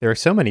There are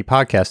so many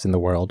podcasts in the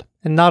world,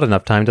 and not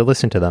enough time to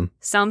listen to them.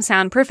 Some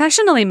sound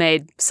professionally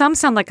made, some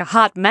sound like a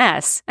hot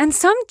mess, and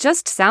some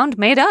just sound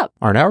made up.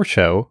 On our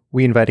show,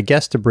 we invite a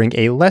guest to bring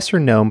a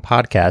lesser-known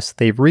podcast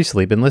they've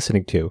recently been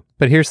listening to.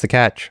 But here's the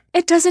catch.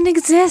 It doesn't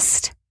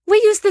exist. We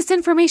use this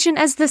information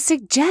as the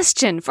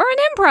suggestion for an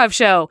improv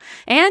show.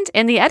 And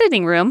in the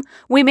editing room,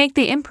 we make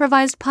the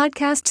improvised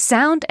podcast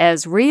sound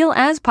as real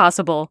as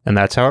possible. And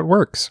that's how it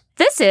works.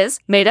 This is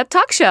Made Up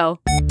Talk Show.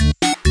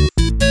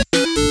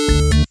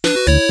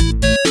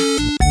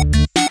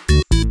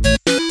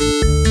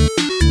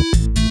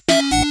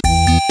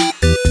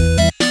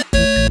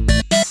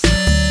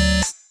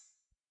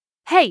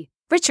 Hey,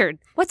 Richard,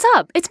 what's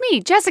up? It's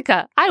me,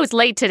 Jessica. I was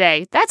late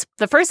today. That's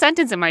the first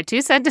sentence in my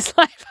 2-sentence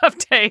life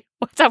update.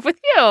 What's up with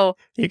you?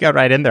 You got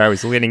right in there. I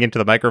was leaning into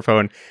the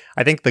microphone.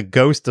 I think the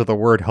ghost of the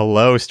word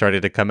hello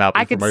started to come out.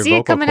 I could see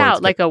it coming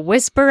out like a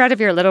whisper out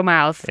of your little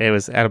mouth. It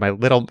was out of my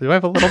little... Do I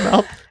have a little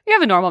mouth? You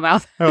have a normal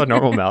mouth. Oh, a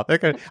normal mouth.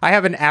 Okay. I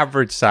have an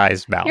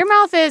average-sized mouth. Your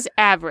mouth is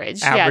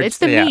average. Yeah, it's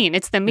the mean.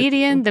 It's the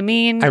median, the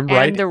mean,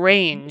 and the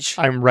range.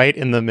 I'm right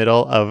in the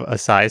middle of a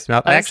sized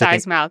mouth. I actually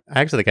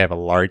think I have a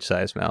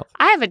large-sized mouth.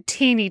 I have a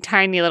teeny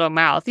tiny little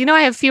mouth. You know,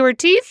 I have fewer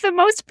teeth than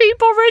most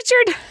people,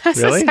 Richard. That's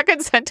Really? the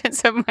second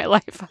sentence of my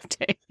life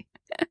update.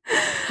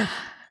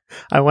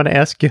 I want to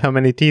ask you how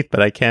many teeth,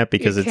 but I can't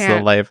because it's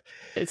the life.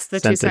 It's the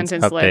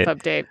 2-sentence life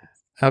update.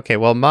 Okay,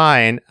 well,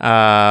 mine,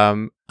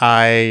 I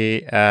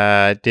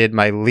did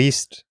my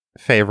least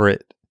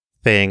favorite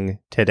thing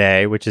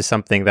today, which is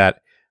something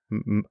that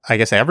I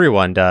guess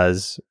everyone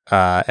does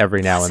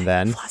every now and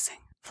then. Flossing.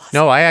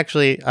 No, I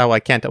actually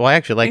like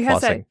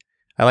flossing.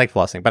 I like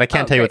flossing, but I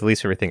can't tell you great. what the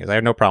least favorite thing is. I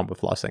have no problem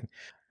with flossing.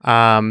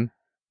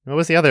 What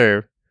was the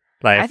other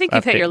life I think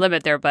you've hit update? your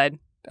limit there, bud.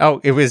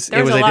 Oh, it was.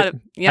 I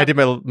did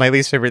my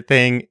least favorite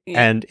thing,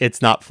 and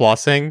it's not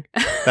flossing.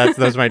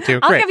 Those are my two.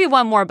 I'll Great. give you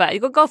one more, but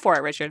go for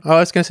it, Richard. Oh, I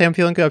was going to say I'm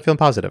feeling good. I'm feeling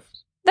positive.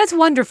 That's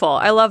wonderful.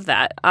 I love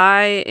that.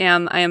 I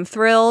am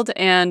thrilled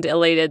and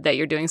elated that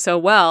you're doing so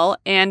well,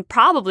 and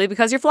probably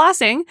because you're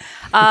flossing.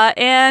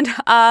 And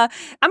I'm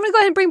going to go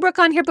ahead and bring Brooke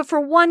on here, but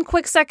for one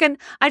quick second,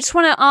 I just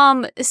want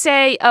to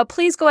say,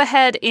 please go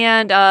ahead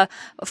and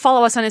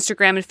follow us on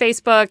Instagram and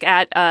Facebook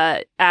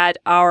at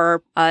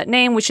our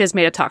name, which is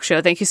Made Up Talk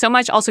Show. Thank you so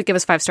much. Also, give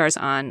us 5 stars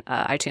on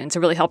iTunes. It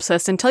really helps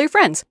us. And tell your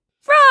friends.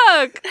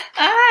 Brooke!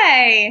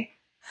 Hi!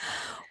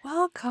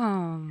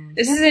 Welcome.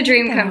 This is a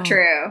dream come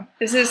true.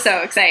 This is so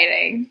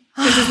exciting.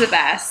 This is the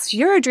best.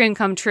 You're a dream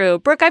come true.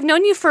 Brooke, I've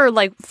known you for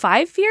like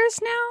 5 years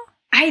now?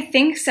 I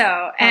think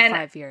so. And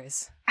 5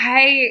 years.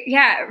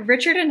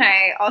 Richard and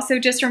I also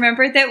just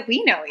remembered that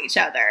we know each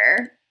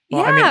other.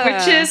 Well,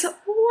 Which is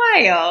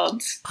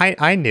wild.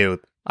 I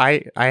knew.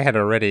 I had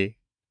already,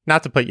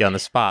 not to put you on the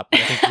spot, but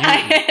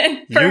I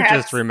think you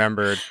just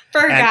remembered.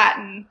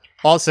 Forgotten. And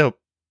also,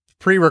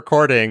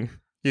 pre-recording,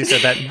 you said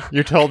that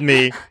you told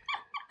me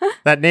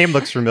that name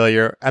looks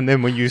familiar, and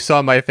then when you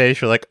saw my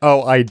face, you're like,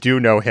 "Oh, I do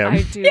know him."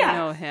 I do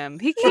know him.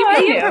 He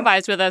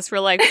improvised with us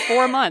for like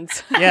 4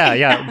 months. Yeah,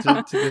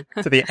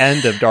 to the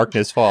end of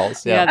Darkness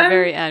Falls. Yeah, the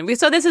very end.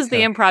 So this is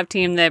the improv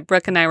team that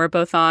Brooke and I were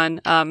both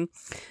on.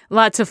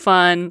 Lots of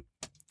fun.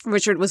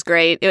 Richard was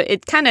great.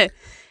 It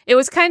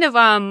was kind of,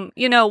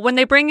 when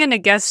they bring in a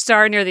guest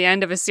star near the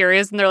end of a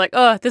series, and they're like,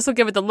 "Oh, this will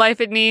give it the life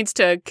it needs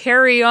to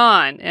carry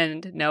on,"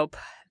 and nope,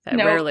 that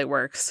rarely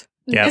works.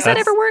 Yeah, has that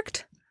ever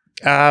worked?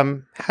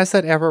 Has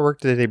that ever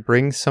worked? Did they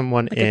bring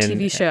someone like in a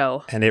TV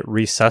show and it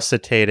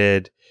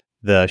resuscitated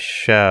the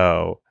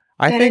show?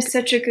 That is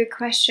such a good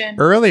question.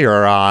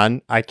 Earlier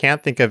on, I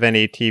can't think of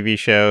any TV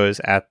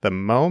shows at the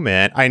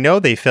moment. I know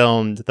they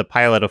filmed the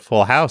pilot of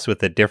Full House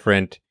with a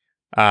different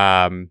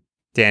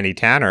Danny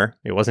Tanner.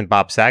 It wasn't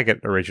Bob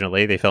Saget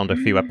originally. They filmed a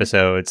few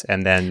episodes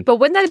and then... But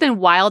wouldn't that have been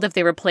wild if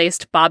they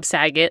replaced Bob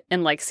Saget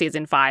in like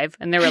season 5?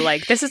 And they were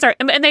like, this is our...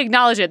 And they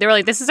acknowledged it. They were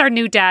like, this is our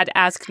new dad.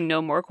 Ask no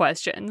more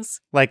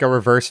questions. Like a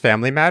reverse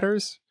Family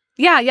Matters?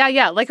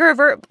 Yeah. Like a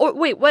reverse...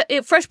 Wait, what?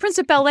 Fresh Prince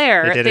of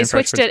Bel-Air. They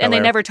switched it and they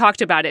never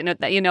talked about it.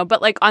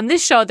 But like on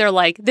this show, they're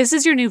like, this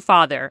is your new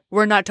father.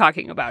 We're not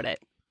talking about it.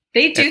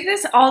 They do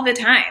this all the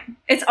time.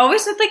 It's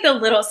always with like the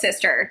little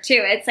sister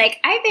too. It's like,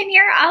 I've been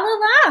here all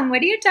along.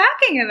 What are you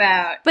talking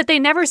about? But they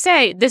never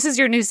say, this is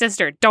your new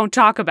sister. Don't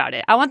talk about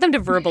it. I want them to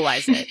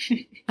verbalize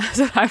it. That's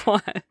what I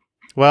want.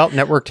 Well,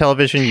 network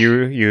television,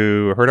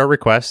 you heard our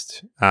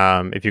request.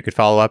 If you could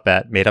follow up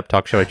at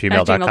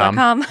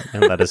madeuptalkshow@gmail.com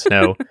and let us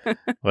know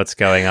what's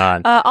going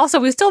on. Also,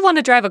 we still want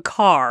to drive a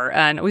car,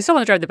 and we still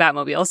want to drive the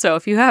Batmobile. So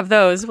if you have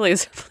those,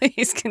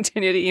 please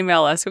continue to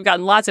email us. We've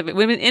gotten lots of it.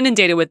 We've been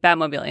inundated with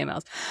Batmobile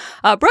emails.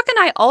 Brooke and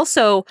I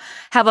also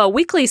have a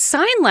weekly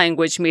sign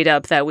language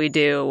meetup that we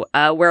do,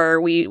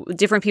 where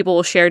different people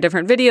will share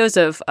different videos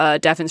of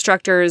deaf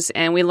instructors,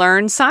 and we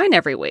learn sign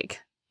every week.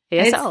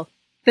 ASL.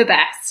 It's the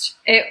best.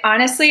 It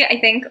honestly, I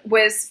think,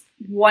 was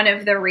one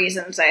of the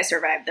reasons I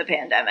survived the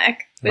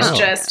pandemic. Was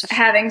just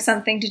having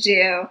something to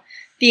do,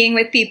 being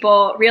with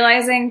people,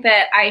 realizing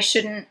that I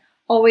shouldn't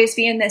always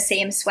be in the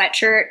same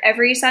sweatshirt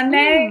every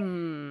Sunday.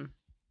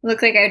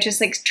 Looked like I was just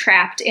like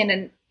trapped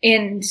in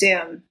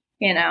Zoom,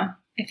 you know.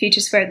 if you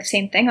just wear the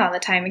same thing all the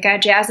time, you gotta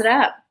jazz it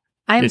up.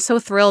 I'm so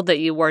thrilled that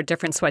you wore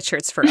different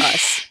sweatshirts for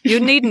us. You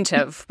needn't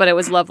have, but it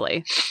was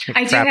lovely.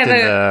 I do Trapped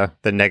have in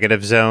the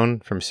negative zone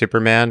from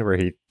Superman, where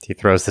he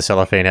throws the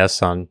cellophane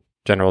S on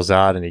General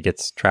Zod, and he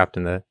gets trapped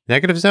in the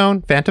negative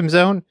zone, phantom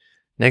zone,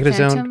 negative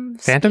zone,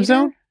 phantom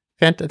zone.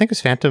 I think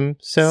it's phantom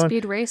zone.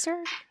 Speed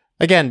Racer.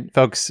 Again,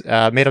 folks,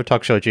 made up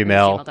talk show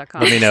Gmail.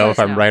 gmail.com. Let me know if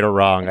I'm No. right or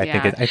wrong. I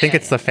Yeah. think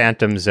it's the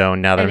phantom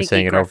zone now that I'm Any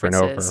saying geek it over and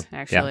over. references,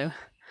 actually. Yeah.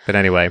 But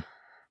anyway,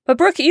 But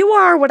Brooke, you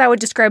are what I would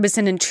describe as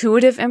an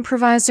intuitive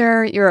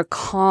improviser. You're a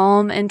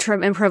calm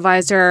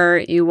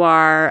improviser. You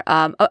are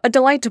a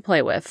delight to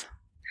play with.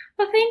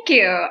 well, thank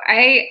you.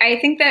 I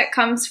think that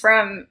comes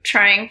from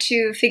trying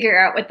to figure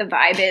out what the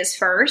vibe is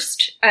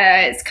first.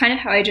 It's kind of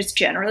how I just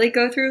generally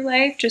go through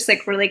life, just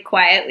like really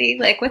quietly,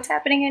 like what's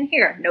happening in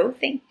here? No,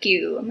 thank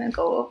you. I'm gonna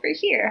go over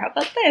here. How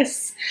about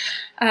this?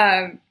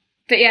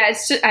 But yeah,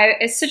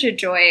 it's such a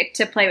joy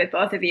to play with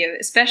both of you,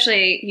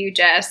 especially you,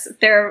 Jess.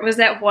 There was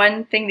that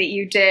one thing that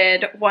you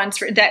did once,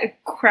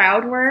 that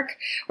crowd work,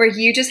 where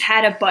you just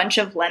had a bunch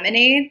of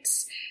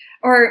lemonades,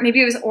 or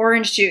maybe it was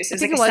orange juice. It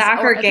was like a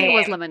soccer game. I think it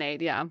was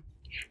lemonade, yeah.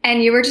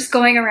 And you were just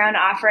going around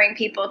offering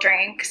people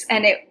drinks,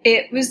 and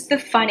it was the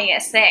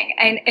funniest thing.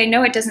 I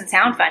know it doesn't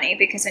sound funny,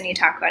 because when you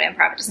talk about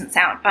improv, it doesn't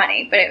sound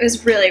funny, but it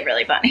was really,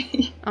 really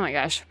funny. Oh my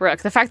gosh, Brooke,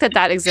 the fact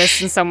that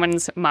exists in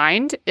someone's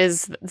mind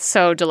is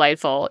so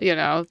delightful. You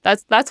know,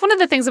 that's one of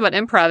the things about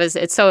improv is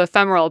it's so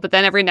ephemeral, but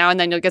then every now and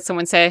then you'll get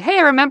someone say, hey,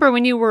 I remember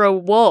when you were a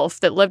wolf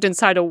that lived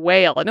inside a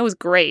whale, and it was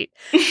great.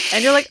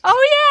 And you're like,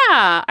 oh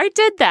yeah, I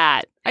did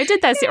that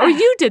scene, or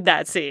you did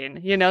that scene.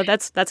 You know,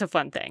 that's a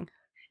fun thing.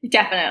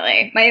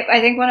 Definitely.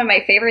 I think one of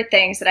my favorite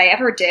things that I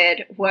ever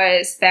did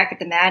was back at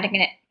the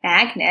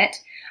Magnet.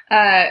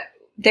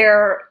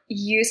 There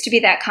used to be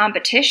that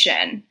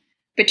competition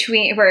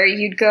between where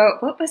you'd go.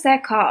 What was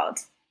that called?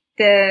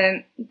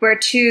 Where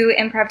two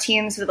improv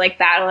teams would like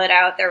battle it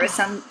out. There was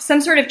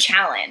some sort of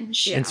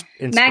challenge. Yeah.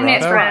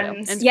 Magnet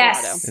Friends. Inspirato.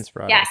 Yes.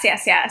 Inspirato.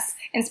 Yes.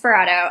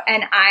 Inspirato.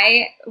 And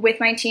I, with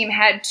my team,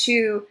 had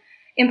to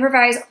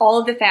improvise all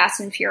of the Fast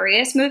and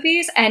Furious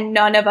movies, and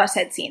none of us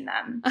had seen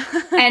them.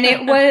 And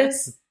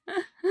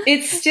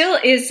it still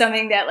is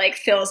something that like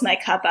fills my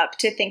cup up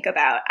to think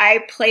about. I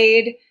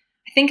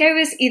think I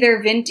was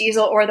either Vin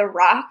Diesel or The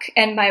Rock,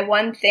 and my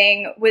one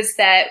thing was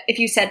that if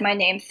you said my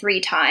name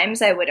 3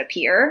 times, I would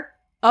appear.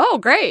 Oh,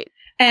 great.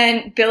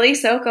 And Billy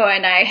Soko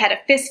and I had a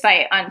fist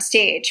fight on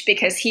stage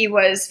because he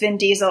was Vin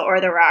Diesel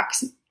or The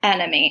Rock's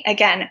enemy.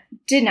 Again,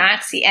 did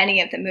not see any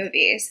of the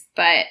movies,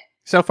 but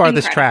so far incredible.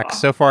 This track,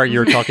 so far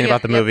you're talking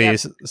about the Yep.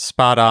 movies,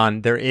 spot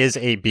on. There is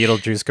a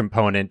Beetlejuice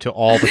component to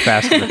all the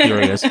Fast and the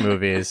Furious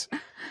movies.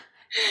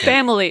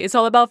 Family. It's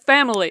all about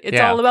family. It's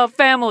Yeah. all about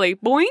family.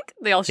 Boink.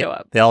 They all show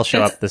up. They all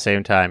show up at the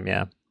same time,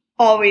 yeah.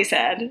 always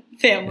had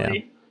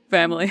family.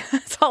 Family.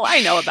 That's all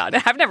I know about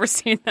it. I've never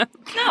seen them.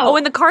 No. Oh,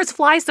 and the cars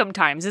fly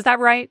sometimes. Is that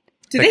right?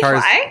 Do they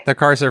fly? The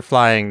cars are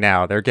flying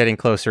now. They're getting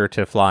closer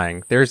to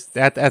flying. There's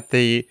at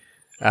the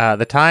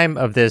time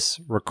of this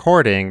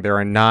recording, there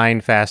are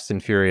 9 Fast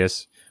and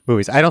Furious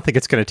movies. I don't think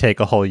it's going to take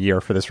a whole year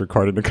for this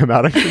recording to come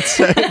out, I should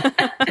say.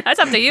 That's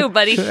up to you,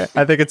 buddy.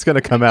 I think it's going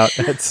to come out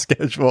as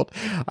scheduled.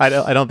 I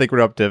don't think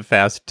we're up to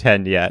Fast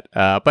 10 yet.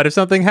 But if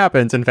something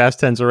happens and Fast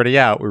 10's already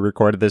out, we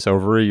recorded this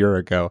over a year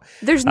ago.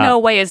 There's no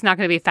way it's not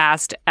going to be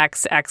Fast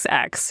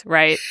XXX,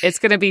 right? It's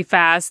going to be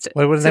Fast.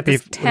 Wouldn't that be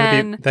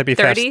 10, that'd be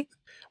 30? Fast?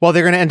 Well,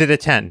 they're going to end it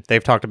at 10.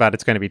 They've talked about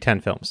it's going to be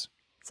 10 films.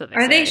 So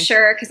Are they say.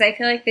 sure? Because I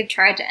feel like they've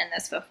tried to end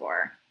this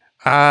before.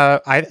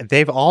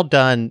 They've all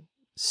done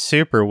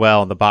super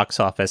well in the box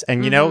office.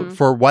 And, you know, Mhm.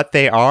 for what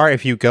they are,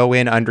 if you go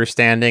in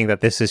understanding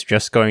that this is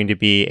just going to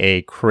be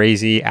a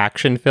crazy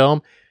action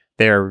film,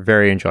 they're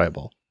very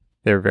enjoyable.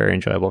 They're very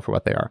enjoyable for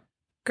what they are.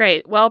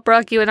 Great. Well,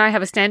 Brooke, you and I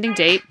have a standing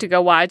date to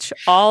go watch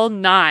all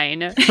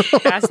 9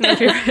 Fast and the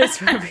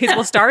Furious movies.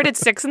 We'll start at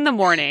 6 in the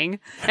morning,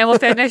 and we'll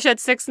finish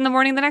at 6 in the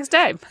morning the next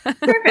day.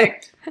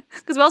 Perfect.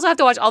 Because we also have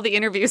to watch all the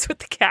interviews with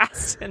the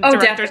cast and Oh,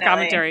 director's definitely.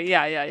 commentary.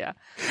 Yeah.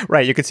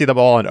 Right. You can see them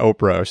all on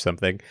Oprah or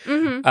something.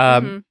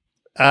 Mm-hmm.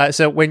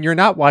 So when you're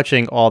not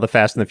watching all the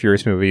Fast and the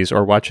Furious movies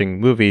or watching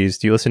movies,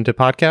 do you listen to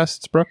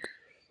podcasts, Brooke?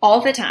 All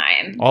the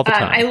time. All the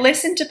time. I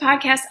listen to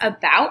podcasts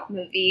about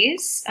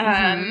movies.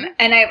 Mhm.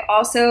 And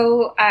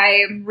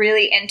I'm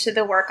really into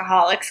the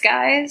Workaholics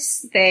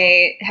guys.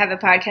 They have a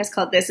podcast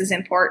called This Is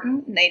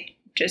Important, and they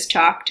just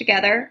talk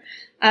together.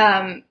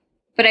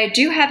 But I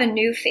do have a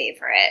new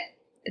favorite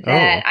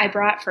that I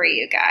brought for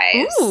you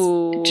guys.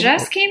 Ooh.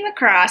 Just came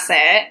across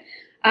it.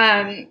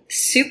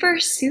 Super,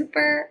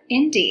 super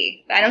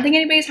indie. I don't think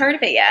anybody's heard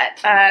of it yet.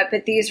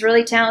 But these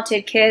really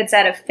talented kids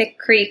out of Thick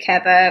Creek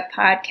have a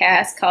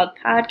podcast called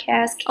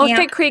Podcast Camp. Oh,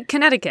 Thick Creek,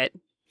 Connecticut.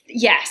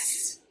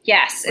 Yes.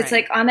 It's Right.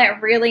 like on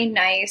that really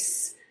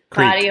nice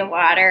Creek. body of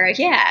water.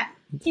 Yeah.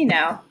 You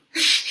know.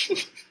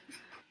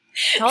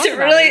 Tell us It's a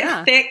about really it,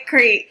 yeah. thick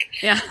creek.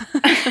 Yeah.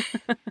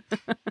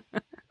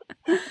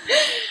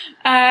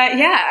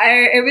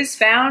 It was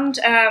found.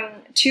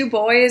 Two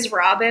boys,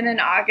 Robin and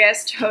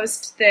August,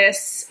 host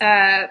this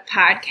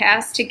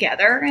podcast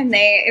together, and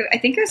I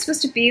think it was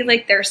supposed to be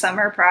like their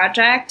summer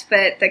project,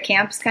 but the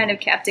camps kind of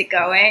kept it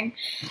going.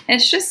 And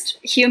it's just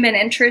human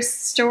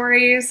interest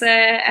stories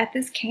at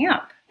this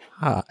camp.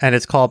 And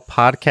it's called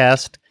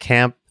Podcast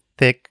Camp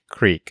Thick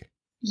Creek.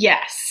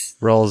 Yes.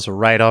 Rolls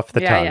right off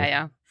the tongue.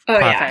 Yeah. Oh,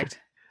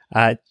 Perfect.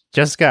 Yeah.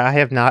 Jessica, I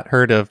have not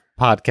heard of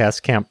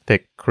Podcast Camp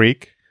Thick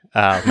Creek.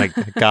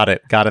 Got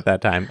it that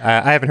time.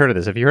 I haven't heard of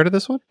this. Have you heard of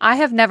this one? I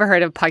have never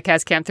heard of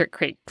Podcast Camp Thick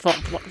Creek.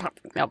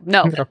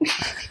 No.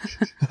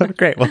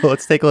 Great. Well,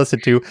 let's take a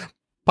listen to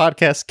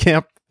Podcast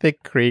Camp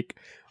Thick Creek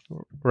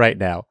right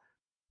now.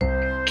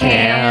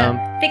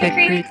 Camp Thick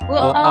Creek will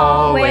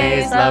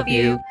always love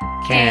you.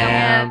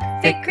 Camp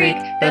Thick Creek,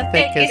 the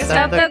thickest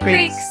of the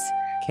creeks.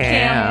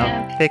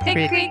 Camp Thick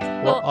Creek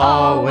will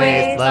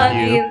always love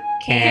you.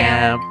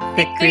 Camp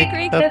Thick Creek,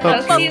 the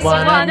folks you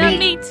wanna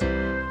meet.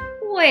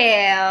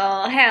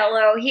 Well,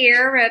 hello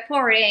here,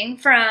 reporting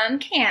from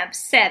Camp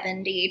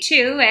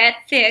 72 at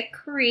Thick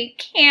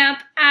Creek Camp.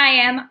 I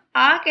am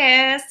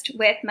August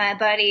with my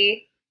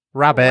buddy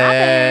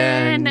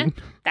Robin.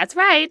 That's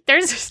right.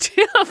 There's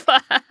two of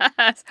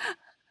us.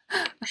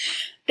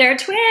 They're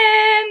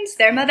twins.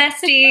 They're my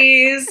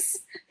besties.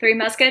 Three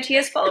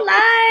Musketeers for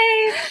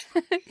life.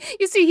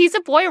 You see, he's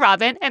a boy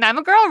Robin, and I'm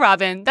a girl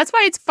Robin. That's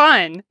why it's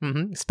fun.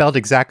 Mm-hmm. Spelled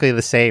exactly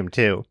the same,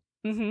 too.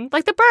 Mm-hmm.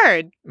 Like the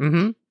bird.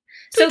 Mm-hmm.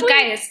 So,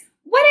 guys,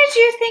 what did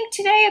you think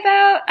today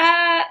about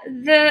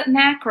the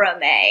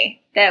macrame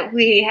that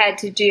we had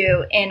to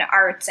do in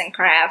arts and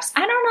crafts?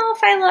 I don't know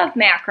if I love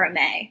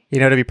macrame.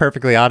 You know, to be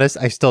perfectly honest,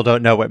 I still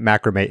don't know what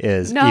macrame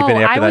is, even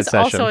after that session.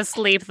 I was also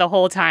asleep the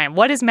whole time.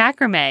 What is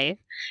macrame?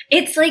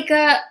 It's like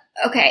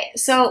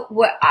so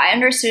what I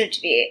understood it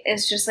to be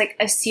is just like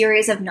a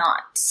series of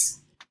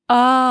knots.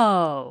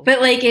 Oh. But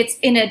like it's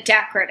in a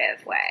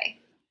decorative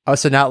way. Oh,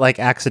 so not like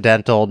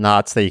accidental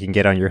knots that you can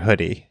get on your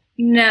hoodie.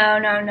 No.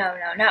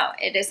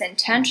 It is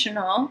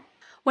intentional.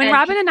 When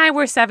Robin and I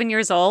were 7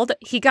 years old,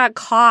 he got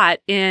caught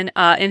in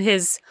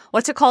his,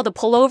 what's it called, a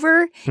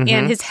pullover,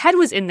 and his head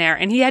was in there,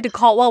 and he had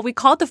to we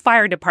called the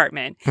fire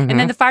department, and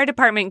then the fire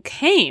department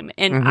came,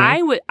 and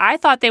I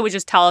thought they would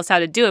just tell us how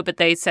to do it, but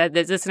they said,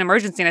 is this an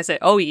emergency? And I said,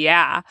 oh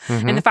yeah,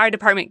 and the fire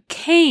department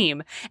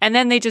came, and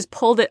then they just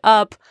pulled it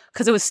up,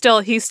 because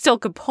he still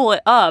could pull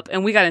it up,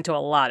 and we got into a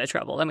lot of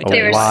trouble, let me tell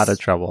you. A lot of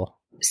trouble.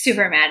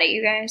 Super mad at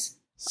you guys.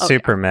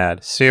 Super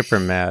mad.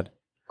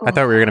 I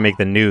thought we were going to make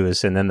the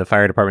news, and then the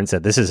fire department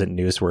said, this isn't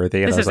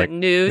newsworthy. And this isn't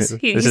news.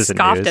 He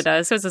scoffed at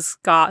us. It was a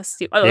scoff.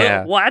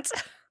 Yeah. What?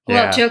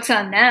 Well, joke's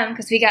on them,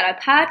 because we got a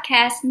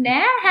podcast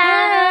now.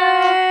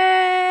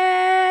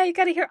 Hey, you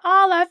got to hear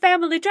all our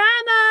family drama.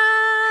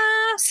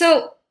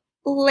 So,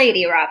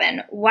 Lady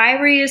Robin, why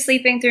were you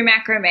sleeping through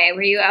macrame?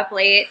 Were you up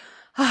late?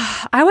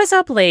 I was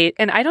up late,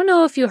 and I don't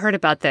know if you heard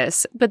about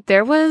this, but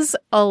there was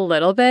a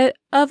little bit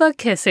of a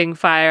kissing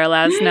fire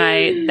last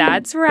night.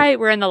 That's right.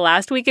 We're in the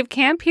last week of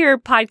camp here,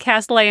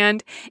 podcast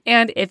land.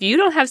 And if you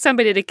don't have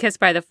somebody to kiss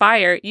by the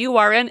fire, you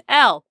are an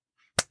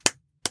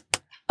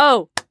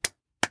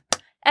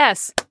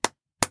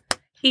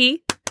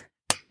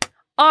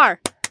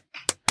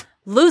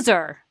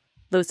LOSER.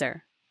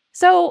 Loser.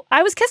 So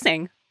I was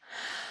kissing.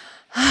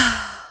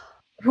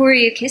 Who are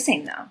you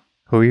kissing, though?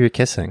 Who are you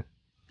kissing?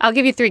 I'll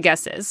give you 3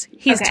 guesses.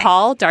 He's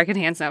tall, dark, and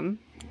handsome.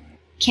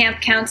 Camp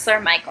counselor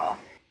Michael.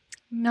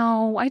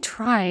 No, I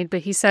tried,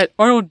 but he said,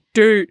 I don't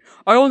date.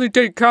 I only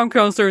date camp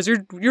counselors.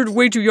 You're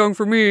way too young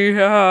for me.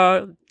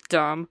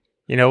 Dumb.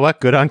 You know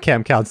what? Good on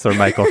camp counselor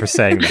Michael for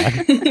saying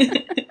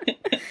that.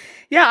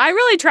 Yeah, I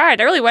really tried.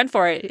 I really went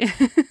for it.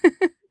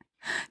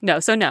 No.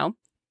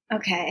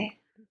 Okay.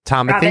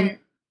 Tomothy?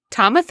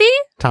 Tomothy?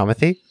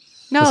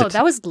 No,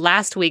 that was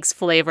last week's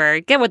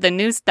flavor. Get with the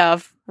new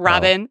stuff,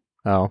 Robin.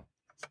 Oh.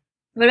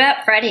 What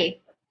about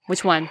Freddie?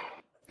 Which one?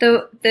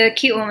 The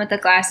cute one with the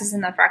glasses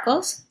and the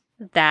freckles?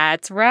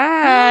 That's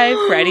right.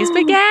 Freddie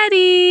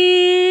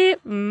Spaghetti.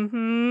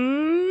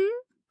 Mm-hmm.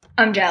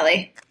 I'm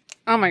jelly.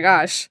 Oh my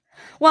gosh.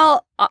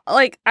 Well,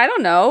 I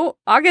don't know.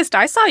 August,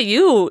 I saw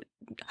you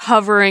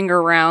hovering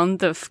around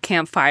the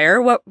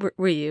campfire. What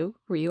were you?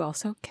 Were you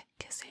also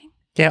kissing?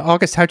 Yeah,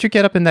 August, how'd you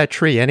get up in that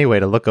tree anyway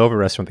to look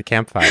over us from the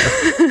campfire?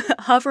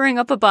 Hovering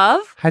up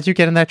above? How'd you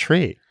get in that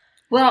tree?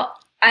 Well,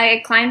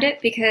 I climbed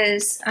it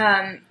because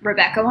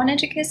Rebecca wanted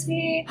to kiss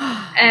me,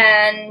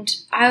 and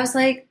I was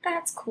like,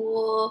 that's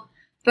cool.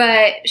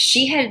 But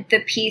she had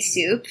the pea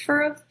soup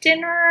for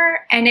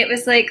dinner, and it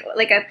was like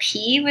a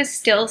pea was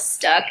still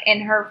stuck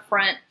in her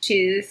front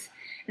tooth.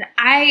 And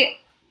I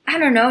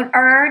don't know,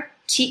 are our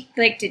teeth,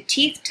 did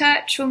teeth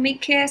touch when we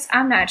kiss?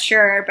 I'm not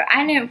sure, but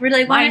I didn't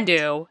really want Mine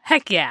do.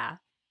 Heck yeah.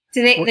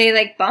 Do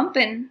they bump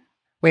and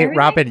Wait, everything?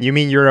 Robin, you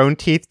mean your own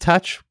teeth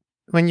touch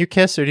when you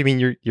kiss, or do you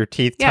mean your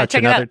teeth touch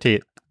another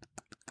teeth?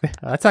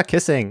 That's not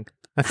kissing.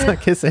 That's not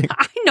kissing.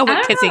 I know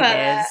what kissing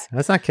is.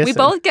 That's not kissing. We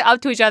both get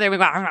up to each other and we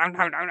go,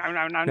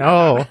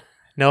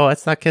 No,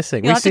 that's not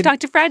kissing. You'll have to talk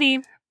to Freddie.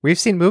 We've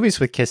seen movies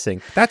with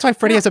kissing. That's why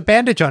Freddie has a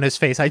bandage on his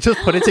face. I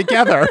just put it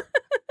together.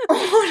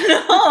 Oh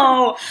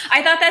Oh,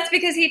 I thought that's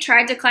because he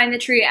tried to climb the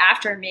tree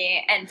after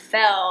me and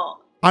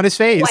fell On his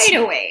face. quite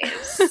a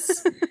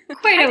ways.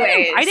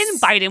 I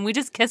didn't bite him. We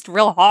just kissed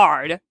real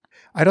hard.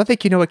 I don't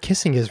think you know what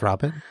kissing is,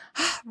 Robin.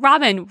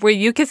 Robin, were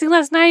you kissing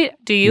last night?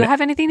 Do you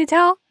have anything to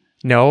tell?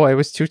 No, I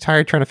was too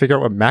tired trying to figure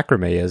out what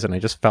macrame is, and I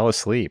just fell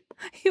asleep.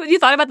 You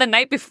thought about the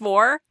night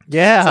before?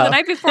 Yeah. So the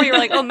night before you were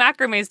like, oh,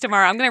 macrame's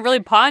tomorrow. I'm going to really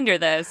ponder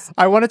this.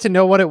 I wanted to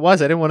know what it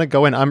was. I didn't want to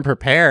go in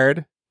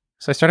unprepared.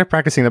 So I started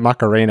practicing the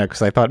Macarena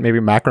because I thought maybe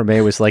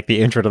macrame was like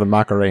the intro to the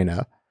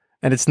Macarena.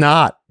 And it's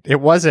not.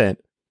 It wasn't.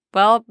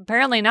 Well,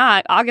 apparently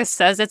not. August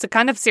says it's a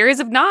kind of series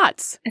of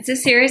knots. It's a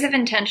series of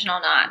intentional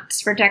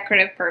knots for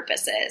decorative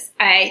purposes,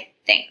 I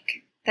think.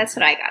 That's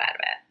what I got out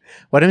of it.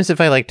 What happens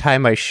if I like tie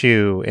my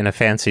shoe in a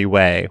fancy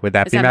way? Would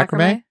that Is be that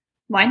macrame?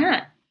 Why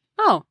not?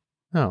 Oh.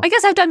 I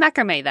guess I've done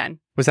macrame then.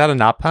 Was that a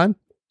knot pun?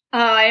 Oh,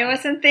 I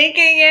wasn't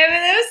thinking it, but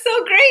it was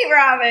so great,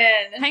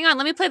 Robin. Hang on,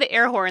 let me play the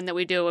air horn that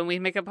we do when we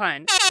make a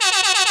pun.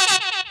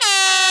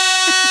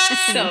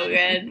 So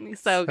good.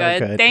 So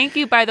good. Thank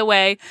you, by the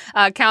way,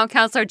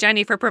 Counselor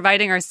Jenny, for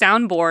providing our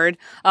soundboard.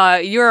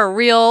 You're a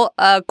real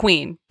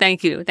queen.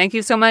 Thank you. Thank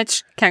you so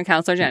much,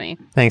 Counselor Jenny.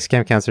 Thanks,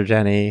 Camp Counselor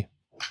Jenny.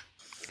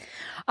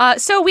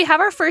 So we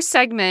have our first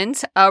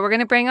segment. We're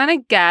going to bring on a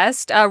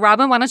guest.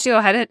 Robin, why don't you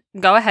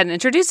go ahead and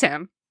introduce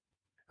him?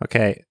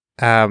 Okay.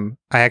 I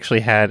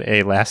actually had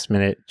a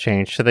last-minute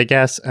change to the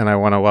guest, and I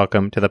want to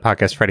welcome to the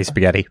podcast Freddie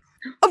Spaghetti.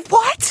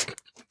 What?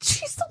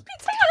 Jeez, I'm not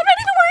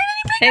even wearing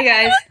anything. Hey,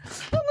 guys.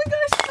 Oh, my gosh.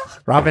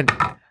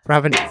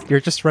 Robin, you're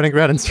just running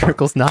around in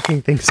circles,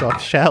 knocking things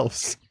off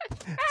shelves.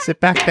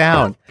 Sit back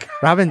down.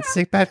 Robin,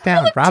 sit back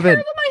down. Robin.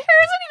 Terrible. My hair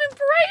isn't even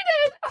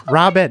braided. Oh,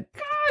 Robin.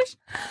 Gosh.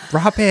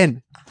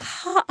 Robin.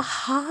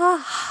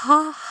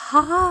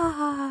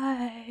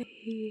 Hi.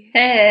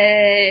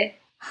 Hey.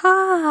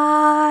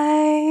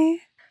 Hi.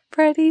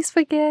 Freddie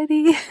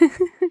Spaghetti.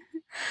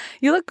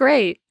 You look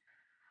great.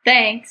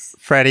 Thanks.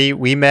 Freddie,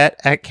 we met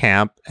at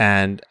camp,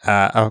 and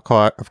of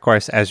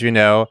course, as you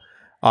know,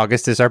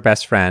 August is our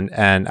best friend,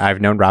 and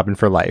I've known Robin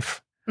for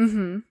life.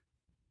 Mm-hmm.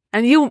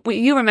 And you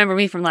remember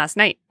me from last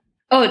night.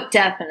 Oh,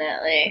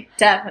 definitely.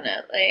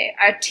 Definitely.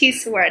 Our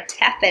teeth were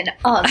tapping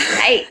all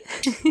night.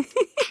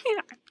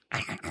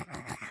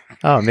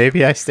 Oh,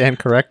 maybe I stand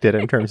corrected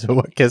in terms of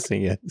what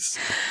kissing is.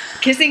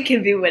 Kissing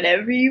can be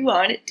whatever you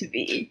want it to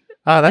be.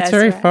 Oh, that's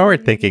very right.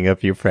 forward-thinking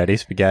of you, Freddie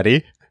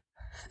Spaghetti.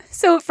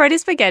 So, Freddie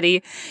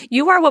Spaghetti,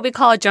 you are what we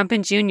call a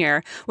jumpin'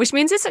 junior, which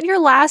means it's your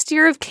last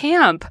year of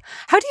camp.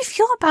 How do you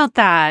feel about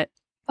that?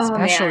 Oh,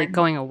 Especially man.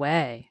 going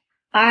away.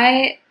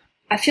 I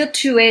feel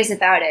two ways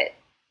about it.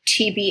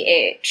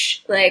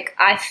 TBH. Like,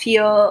 I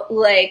feel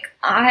like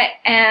I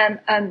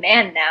am a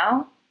man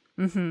now.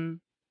 Mm-hmm.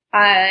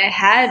 I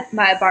had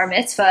my bar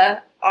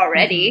mitzvah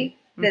already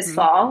this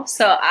fall,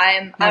 so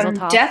I'm Mazel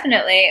tov.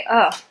 definitely.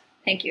 Oh,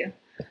 thank you.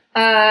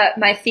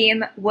 My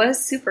theme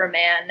was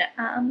Superman.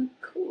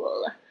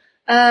 Cool.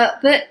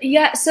 But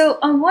yeah, so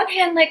on one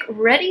hand, like,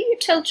 ready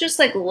to just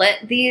like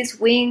let these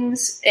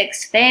wings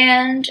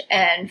expand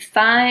and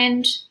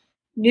find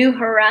new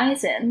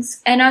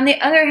horizons. And on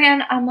the other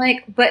hand, I'm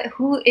like, but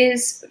who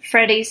is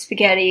Freddie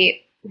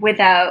Spaghetti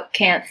without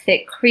Camp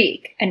Thick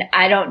Creek? And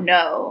I don't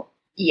know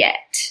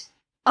yet.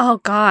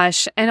 Oh,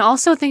 gosh. And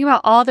also think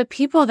about all the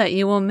people that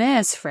you will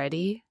miss,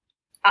 Freddie.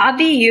 I'll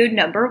be you,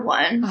 number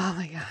one. Oh,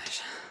 my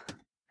gosh.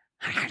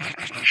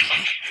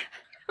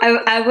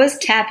 I was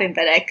tapping,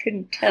 but I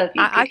couldn't tell if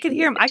you I could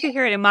hear him. I can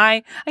hear it in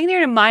my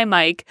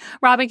mic.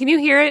 Robin, can you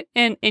hear it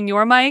in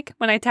your mic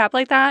when I tap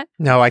like that?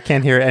 No, I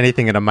can't hear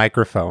anything in a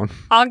microphone.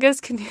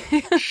 August, can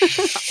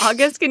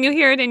you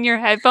hear it in your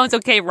headphones?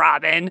 Okay,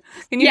 Robin.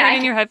 Can you hear it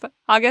in your headphones?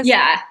 August?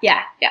 Yeah.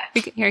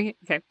 We can hear you.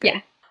 Okay. Good.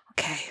 Yeah.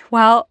 Okay.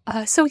 Well,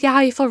 so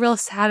yeah, you feel real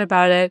sad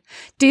about it.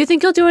 Do you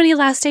think you'll do any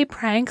last day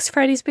pranks,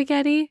 Freddie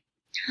Spaghetti?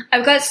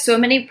 I've got so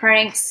many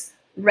pranks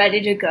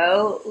ready to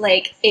go,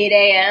 like 8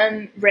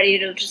 a.m., ready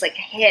to just like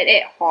hit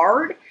it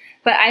hard.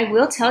 But I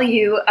will tell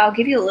you, I'll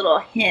give you a little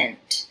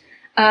hint.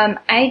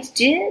 I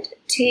did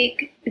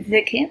take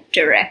the camp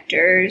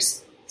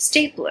director's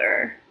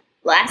stapler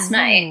last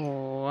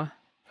night,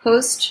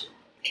 post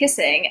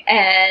kissing,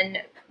 and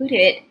put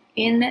it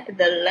in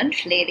the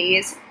lunch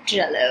lady's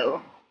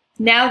Jell-O.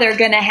 Now they're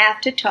gonna have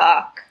to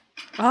talk.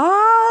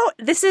 Oh,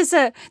 this is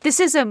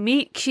a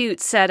meet cute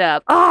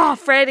setup. Oh,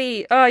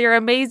 Freddie. Oh, you're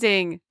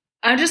amazing.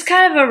 I'm just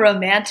kind of a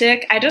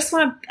romantic. I just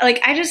want to, like,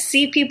 I just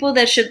see people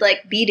that should,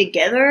 like, be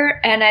together,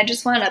 and I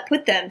just want to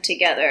put them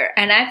together.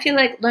 And I feel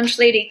like Lunch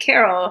Lady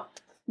Carol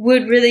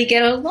would really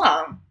get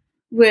along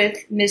with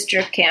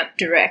Mr. Camp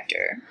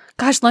Director.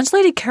 Gosh, Lunch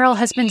Lady Carol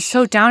has been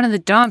so down in the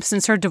dumps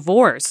since her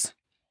divorce.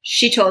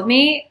 She told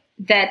me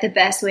that the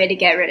best way to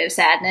get rid of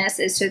sadness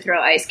is to throw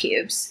ice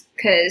cubes,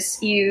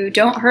 because you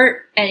don't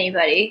hurt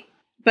anybody,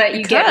 but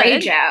you get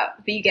rage out.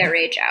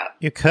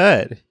 You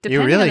could. Depending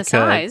You really on the could.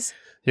 size.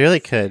 You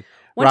really could.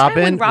 One time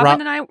when Robin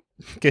and I... No,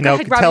 Go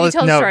ahead, Robin, you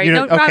tell the story.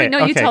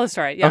 Okay, you tell the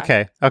story.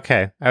 Yeah.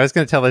 Okay. I was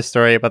going to tell this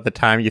story about the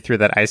time you threw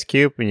that ice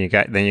cube and you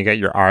got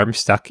your arm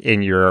stuck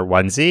in your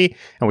onesie,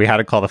 and we had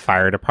to call the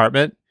fire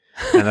department.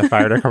 And the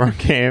fire department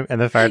came, and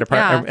the fire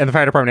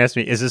department asked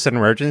me, "Is this an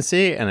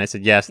emergency?" And I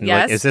said, "Yes." And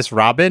they're like, "Is this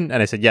Robin?"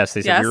 And I said, "Yes."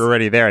 They said, "You were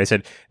already there." I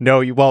said,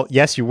 "No,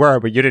 yes, you were,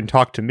 but you didn't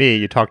talk to me.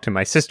 You talked to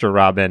my sister,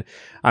 Robin.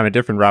 I'm a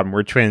different Robin.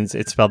 We're twins.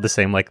 It's spelled the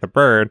same like the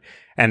bird,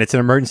 and it's an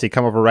emergency.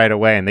 Come over right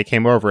away." And they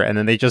came over, and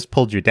then they just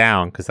pulled you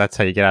down because that's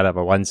how you get out of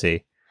a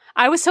onesie.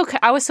 I was so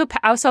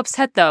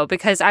upset though,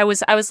 because I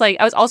was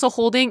also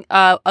holding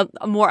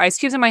more ice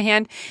cubes in my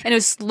hand, and it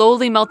was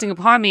slowly melting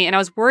upon me, and I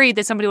was worried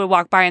that somebody would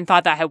walk by and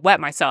thought that I had wet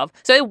myself.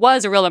 So it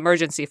was a real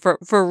emergency for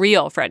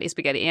real, Freddie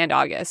Spaghetti and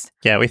August.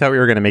 Yeah, we thought we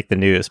were going to make the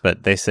news,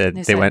 but they said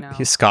no.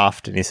 He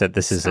scoffed and he said,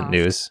 "This isn't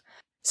news."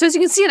 So as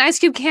you can see, an ice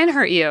cube can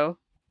hurt you.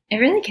 It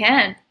really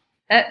can.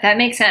 That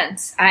makes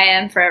sense. I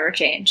am forever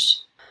changed.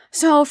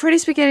 So, Freddie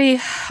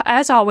Spaghetti,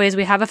 as always,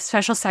 we have a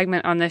special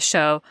segment on this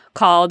show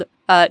called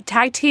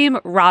Tag Team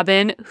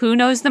Robin, Who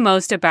Knows the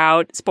Most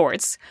About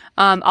Sports.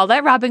 I'll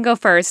let Robin go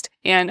first,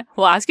 and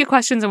we'll ask you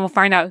questions, and we'll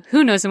find out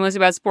who knows the most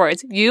about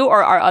sports, you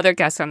or our other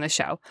guests on the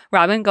show.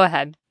 Robin, go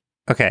ahead.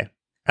 Okay.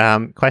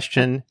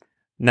 Question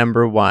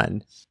number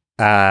 1.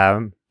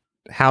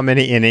 How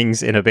many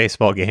innings in a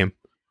baseball game?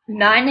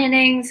 9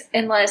 innings,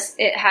 unless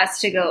it has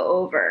to go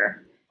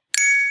over.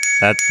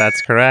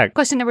 That's correct.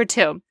 Question number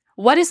 2.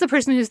 What is the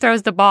person who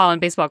throws the ball in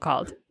baseball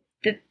called?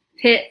 The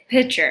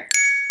pitcher.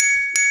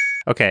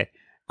 Okay.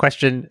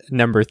 Question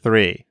number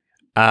 3.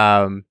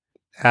 How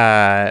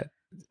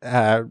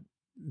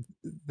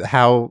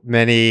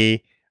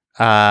many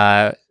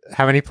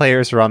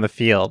players are on the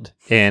field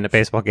in a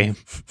baseball game?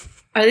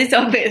 Are these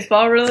all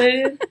baseball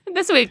related?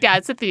 This week, yeah,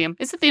 it's a theme.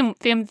 It's a theme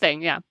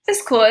thing, yeah.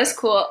 It's cool.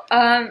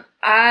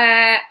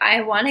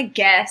 I want to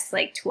guess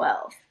like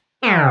 12.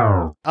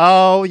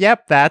 Oh,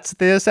 yep, that's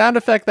the sound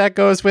effect that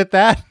goes with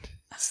that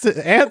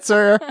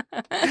answer.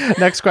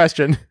 Next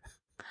question.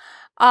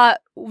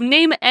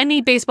 Name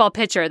any baseball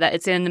pitcher that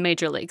it's in the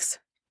major leagues.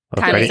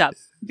 Okay. Time is up.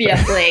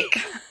 Yeah, Blake.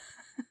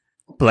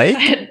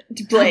 Blake?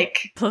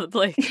 Blake.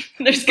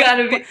 There's got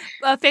to be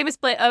famous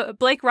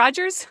Blake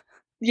Rogers.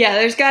 Yeah,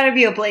 there's got to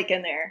be a Blake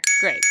in there.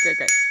 Great.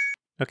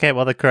 Okay,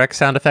 well, the correct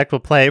sound effect will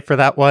play for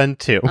that one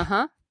too.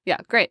 Yeah,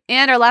 great.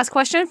 And our last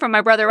question from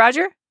my brother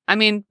Roger. I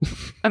mean,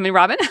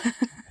 Robin.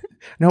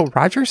 No,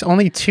 Roger's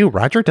only 2.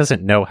 Roger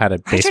doesn't know how to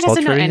baseball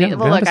trivia. Roger doesn't know any.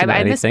 Well, look,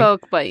 I misspoke,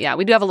 but yeah,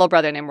 we do have a little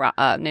brother named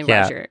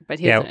Roger, but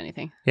he doesn't know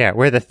anything. Yeah,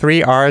 we're the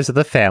 3 R's of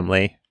the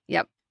family.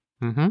 Yep.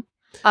 Mm-hmm.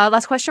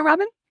 Last question,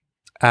 Robin.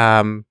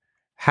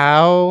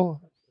 How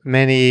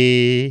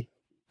many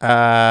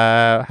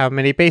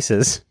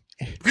bases?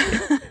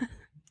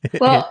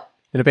 Well,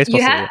 in a baseball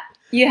stadium.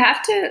 You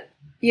have to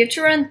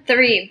run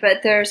 3,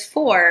 but there's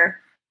 4.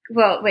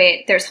 Well,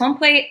 wait, there's home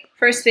plate,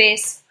 first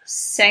base,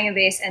 second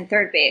base, and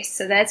third base.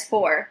 So that's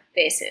 4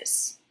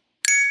 bases.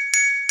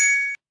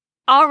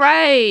 All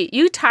right.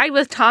 You tied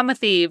with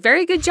Timothy.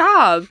 Very good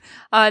job.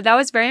 That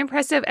was very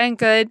impressive and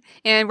good.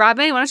 And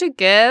Robin, why don't you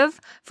give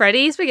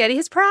Freddie Spaghetti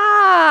his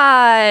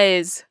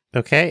prize?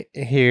 Okay,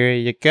 here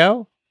you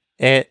go.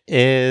 It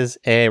is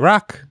a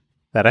rock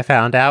that I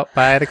found out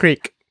by the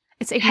creek.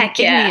 It's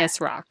igneous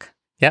rock.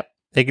 Yep,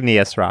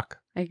 igneous rock.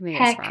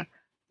 Rock.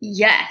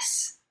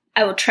 Yes.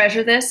 I will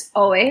treasure this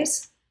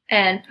always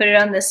and put it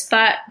on the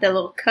spot, the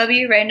little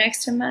cubby right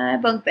next to my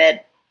bunk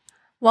bed.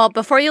 Well,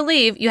 before you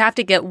leave, you have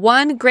to get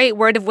one great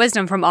word of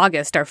wisdom from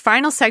August, our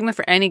final segment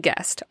for any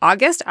guest.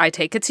 August, I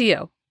take it to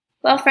you.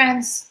 Well,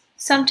 friends,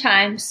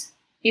 sometimes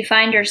you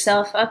find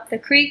yourself up the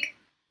creek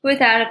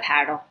without a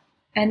paddle.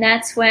 And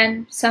that's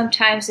when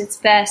sometimes it's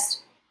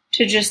best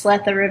to just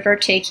let the river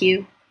take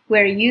you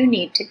where you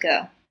need to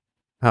go.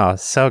 Oh,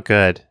 so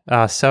good.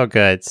 Oh, so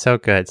good. So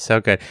good. So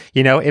good.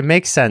 You know, it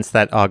makes sense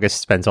that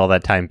August spends all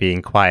that time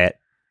being quiet,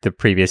 the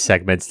previous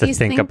segments, to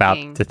think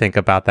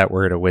about that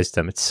word of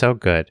wisdom. It's so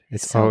good.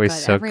 It's so always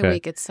good. so Every good. Every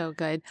week it's so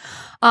good.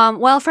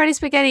 Well, Freddie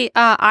Spaghetti,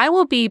 I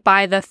will be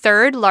by the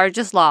 3rd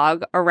largest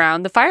log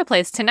around the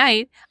fireplace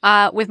tonight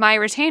with my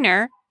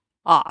retainer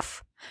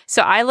off.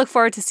 So I look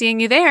forward to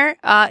seeing you there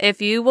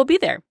if you will be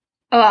there.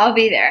 Oh, I'll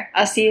be there.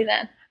 I'll see you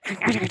then.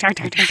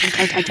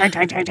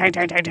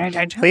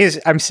 Please,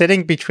 I'm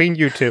sitting between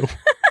you two.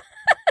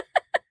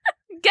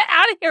 Get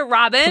out of here,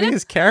 Robin.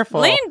 Please,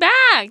 careful. Lean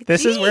back.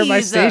 This is where my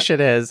station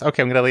is.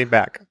 Okay, I'm going to lean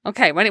back.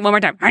 Okay, one more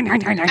time.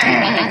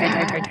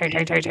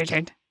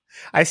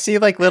 I see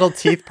like little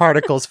teeth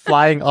particles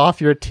flying off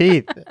your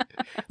teeth.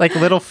 Like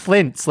little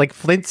flints, like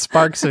flint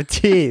sparks of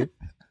teeth.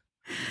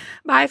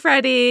 Bye,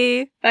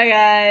 Freddie. Bye,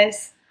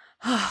 guys.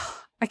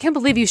 I can't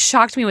believe you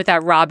shocked me with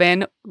that,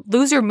 Robin.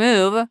 Loser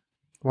move.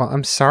 Well,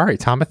 I'm sorry.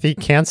 Timothy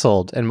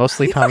canceled, and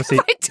mostly Timothy.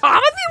 Timothy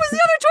was the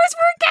other choice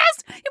for a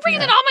guest. You're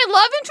bringing in all my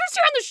love interest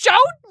here on the show,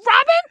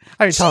 Robin.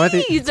 I mean,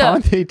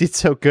 Timothy did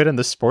so good in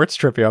the sports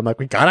trivia. I'm like,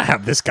 we gotta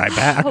have this guy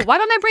back. Why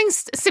don't I bring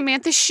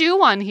Samantha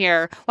Shue on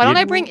here? Why don't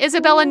I bring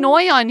Isabella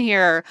Noy on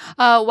here?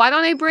 Why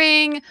don't I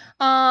bring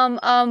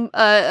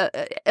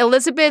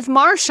Elizabeth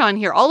Marsh on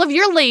here? All of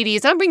your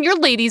ladies. I don't bring your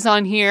ladies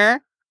on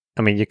here.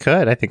 I mean, you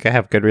could. I think I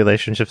have good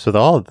relationships with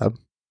all of them.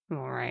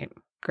 All right.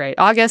 Great.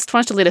 August, why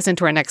don't you lead us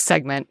into our next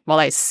segment while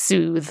I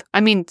seethe.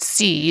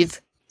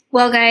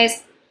 Well,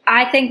 guys,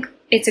 I think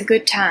it's a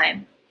good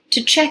time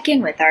to check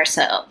in with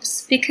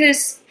ourselves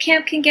because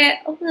camp can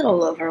get a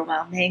little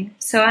overwhelming.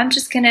 So I'm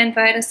just going to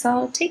invite us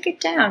all to take it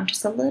down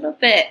just a little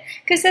bit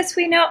because as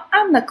we know,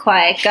 I'm the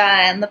quiet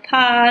guy on the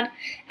pod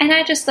and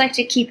I just like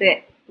to keep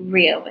it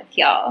real with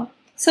y'all.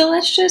 So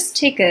let's just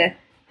take a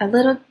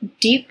little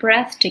deep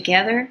breath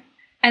together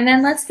and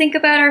then let's think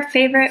about our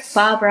favorite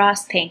Bob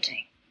Ross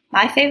painting.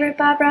 My favorite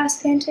Bob Ross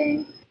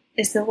painting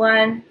is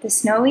the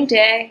snowy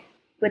day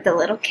with the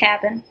little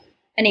cabin,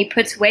 and he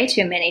puts way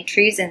too many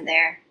trees in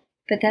there,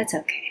 but that's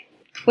okay.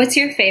 What's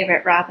your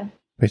favorite, Robin?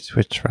 Which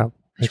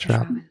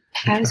Robin?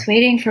 I was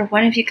waiting for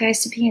one of you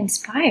guys to be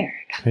inspired.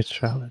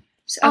 Which Robin?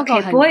 So, I'll go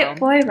okay, ahead and go.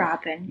 boy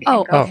Robin.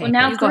 Oh, go. okay. Well,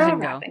 now You go ahead girl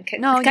and go. Robin.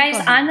 No, guys, you go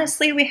ahead.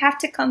 honestly, we have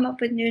to come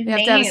up with new We have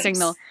names. to have a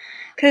signal.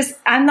 Because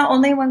I'm the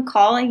only one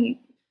calling.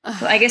 Well,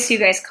 I guess you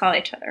guys call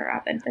each other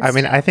Robin. But I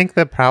mean, still. I think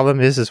the problem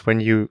is when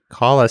you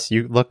call us,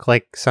 you look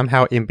like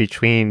somehow in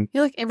between.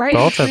 You look right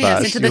Both of between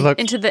us.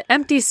 into the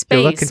empty space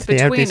You look into the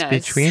between empty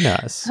us. between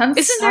us. I'm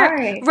Isn't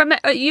sorry.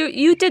 there?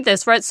 You did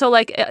this right. So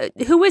like,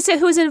 who is it?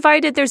 Who's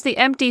invited? There's the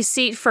empty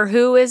seat for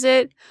who is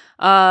it?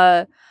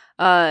 When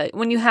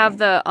you have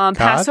the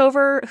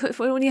Passover,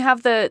 when you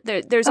have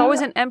there's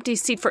always an empty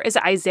seat for. Is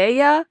it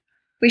Isaiah?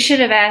 We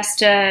should have asked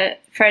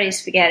Freddie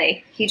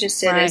Spaghetti. He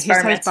just did his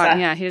bar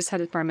mitzvah. He just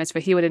had his bar mitzvah.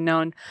 He would have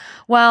known.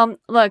 Well,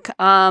 look,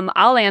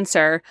 I'll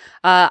answer.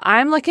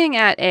 I'm looking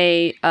at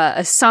a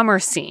summer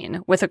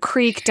scene with a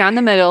creek down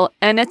the middle,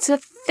 and it's a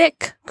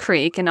thick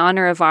creek in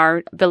honor of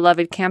our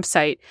beloved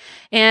campsite.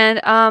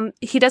 And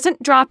he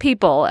doesn't draw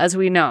people, as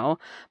we know,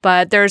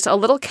 but there's a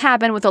little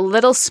cabin with a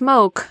little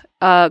smoke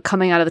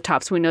coming out of the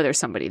top, so we know there's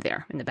somebody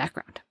there in the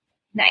background.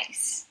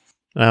 Nice.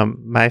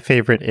 My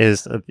favorite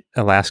is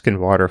Alaskan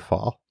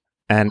Waterfall,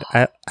 and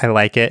I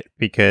like it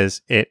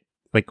because it,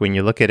 like, when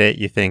you look at it,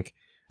 you think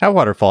that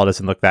waterfall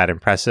doesn't look that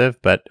impressive,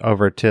 but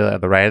over to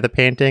the right of the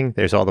painting,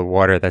 there's all the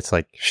water that's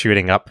like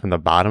shooting up from the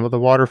bottom of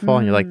the waterfall,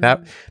 and you're like,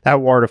 that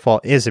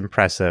waterfall is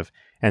impressive.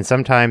 And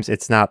sometimes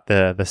it's not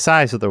the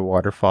size of the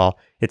waterfall,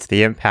 it's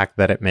the impact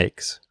that it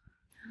makes.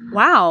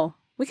 Wow.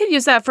 We could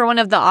use that for one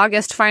of the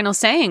August final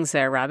sayings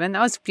there, Robin.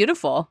 That was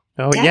beautiful.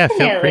 Oh, yeah,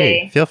 feel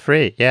free. Feel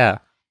free, yeah.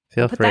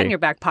 Feel free. Put that in your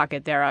back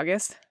pocket there,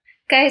 August.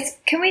 Guys,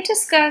 can we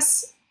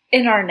discuss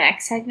in our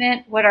next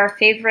segment what our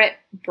favorite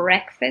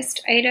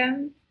breakfast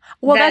item?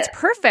 Well, that's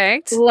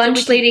perfect.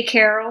 Lunch Lady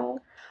Carol.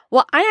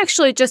 Well, I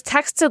actually just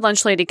texted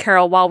Lunch Lady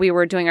Carol while we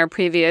were doing our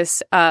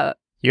previous.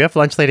 You have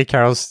Lunch Lady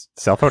Carol's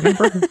cell phone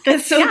number?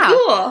 That's so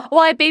cool. Well,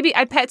 I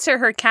pet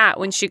her cat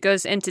when she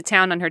goes into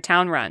town on her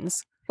town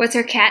runs. What's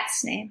her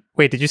cat's name?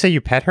 Wait, did you say you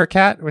pet her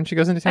cat when she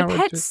goes into town? I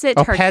pet sit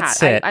her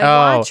cat.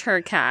 I watch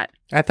her cat.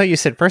 I thought you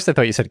said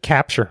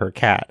capture her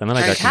cat, and then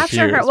I got capture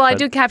confused. her. Well, I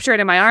do capture it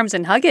in my arms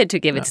and hug it to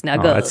give it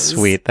snuggles. Oh, that's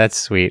sweet. That's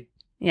sweet.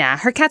 Yeah,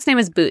 her cat's name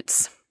is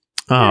Boots.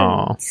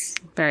 Oh,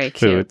 very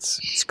cute. Boots.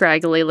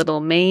 Scraggly little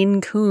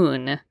Maine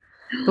Coon.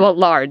 Well,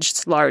 large.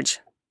 It's large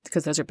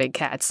because those are big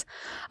cats.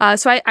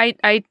 So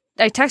I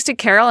texted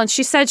Carol, and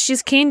she said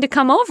she's keen to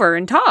come over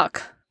and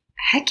talk.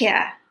 Heck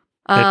yeah.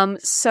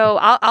 So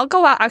I'll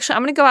go out. Actually,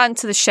 I'm going to go out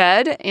into the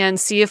shed and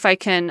see if I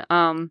can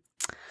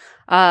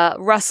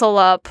rustle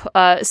up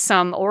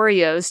some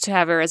Oreos to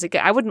have her as a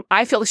gift.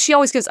 I feel she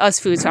always gives us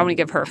food, so I want to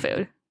give her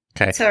food.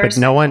 Okay, but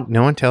no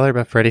one tell her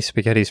about Freddie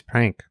Spaghetti's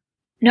prank.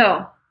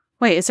 No.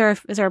 Wait, is there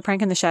a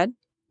prank in the shed?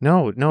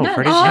 No,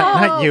 Freddie,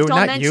 not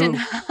you,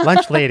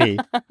 Lunch Lady.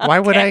 Why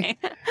would I?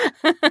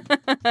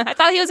 I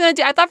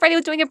thought Freddie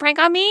was doing a prank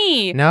on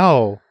me.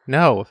 No.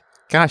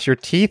 Gosh, your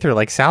teeth are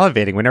like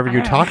salivating whenever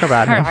you talk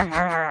about him.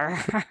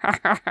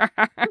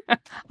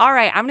 All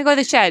right, I'm going to go to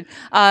the shed.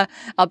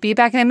 I'll be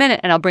back in a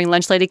minute, and I'll bring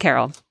Lunch Lady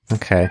Carol.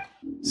 Okay.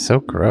 So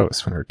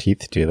gross when her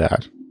teeth do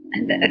that.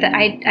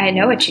 I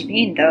know what you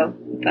mean, though.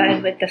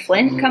 But with the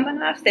Flint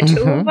coming off, the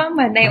two of them,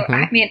 when they were,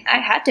 I mean, I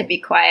had to be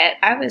quiet.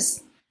 I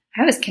was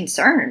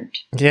concerned.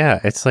 Yeah,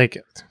 it's like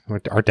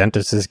our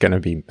dentist is going to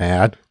be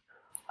mad.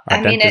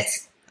 It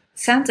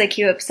sounds like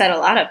you upset a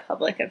lot of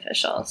public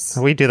officials.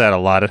 We do that a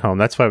lot at home.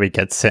 That's why we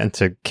get sent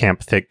to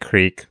Camp Thick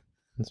Creek.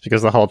 It's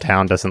because the whole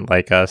town doesn't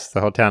like us. The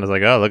whole town is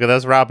like, oh, look at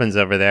those robins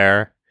over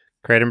there,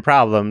 creating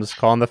problems,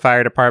 calling the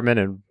fire department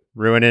and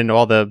ruining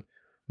all the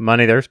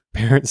money their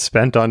parents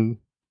spent on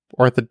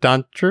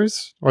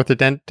orthodontists.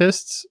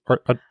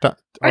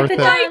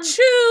 My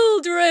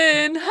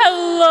children,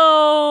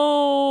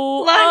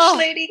 hello. Lunch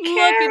Lady Carol.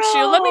 Look at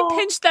you. Let me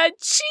pinch that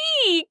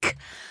cheek.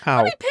 Ow.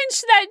 Let me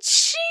pinch that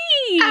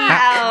cheek.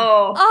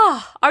 Ow.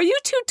 Oh, are you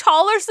two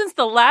taller since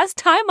the last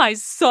time I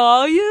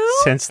saw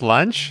you? Since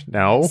lunch?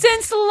 No.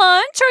 Since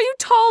lunch? Are you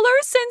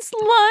taller since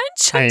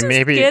lunch? I'm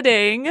just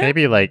kidding.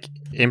 Maybe like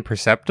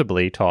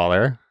imperceptibly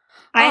taller.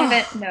 I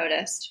haven't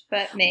noticed,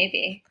 but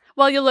maybe.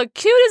 Well, you look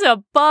cute as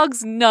a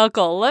bug's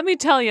knuckle. Let me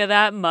tell you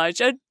that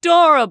much.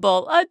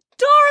 Adorable.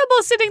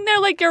 Sitting there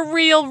like your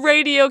real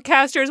radio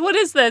casters. What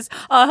is this?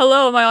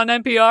 Hello, am I on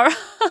NPR?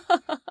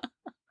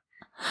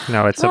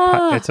 No, it's a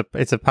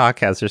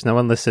podcast. There's no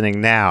one listening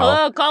now.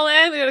 Hello, call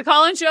in. We got a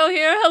call-in show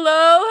here.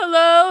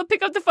 Hello.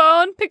 Pick up the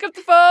phone.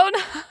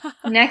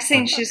 Next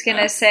thing she's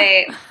gonna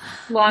say,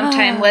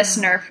 Long-time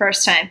listener,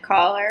 first-time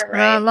caller,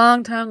 right?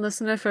 Long-time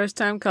listener,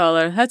 first-time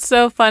caller. That's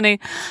so funny.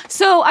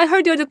 So I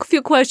heard you had a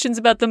few questions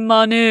about the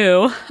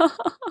menu.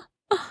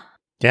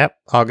 Yep.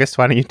 August,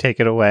 why don't you take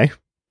it away?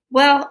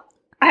 Well,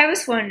 I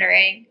was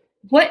wondering,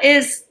 what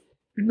is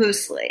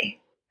muesli?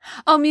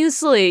 Oh,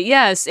 muesli.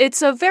 Yes.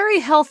 It's a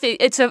very healthy,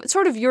 it's a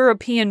sort of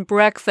European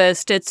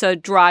breakfast. It's a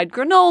dried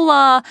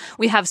granola.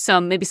 We have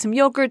maybe some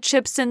yogurt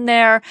chips in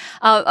there.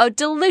 A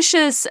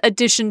delicious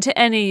addition to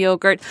any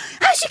yogurt.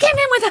 Oh, she came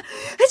in with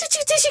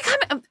did she come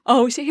in?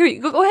 Oh, here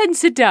you go. Go ahead and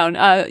sit down.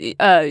 I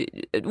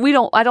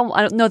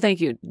don't, no,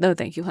 thank you. No,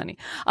 thank you, honey.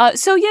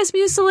 So yes,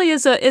 muesli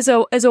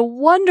is a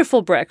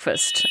wonderful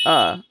breakfast,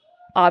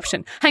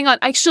 option. Hang on.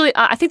 Actually,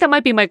 I think that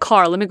might be my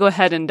car. Let me go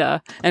ahead and do a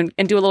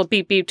little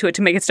beep beep to it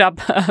to make it stop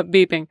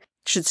beeping.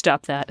 Should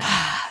stop that.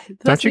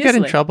 Don't you get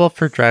in trouble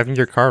for driving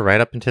your car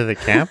right up into the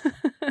camp?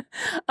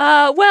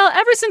 Well,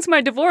 ever since my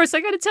divorce,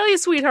 I got to tell you,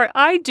 sweetheart,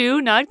 I do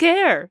not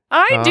care.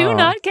 I do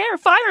not care.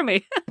 Fire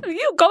me.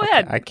 You go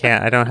ahead. I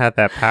can't. I don't have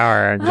that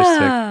power. I'm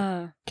just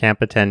a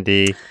camp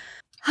attendee.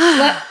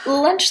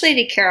 Lunch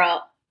Lady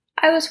Carol,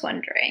 I was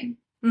wondering.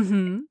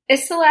 Mm-hmm.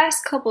 It's the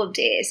last couple of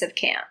days of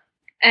camp.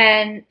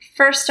 And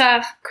first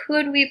off,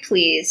 could we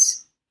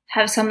please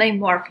have something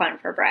more fun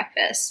for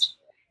breakfast?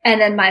 And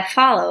then my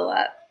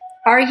follow-up,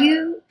 are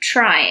you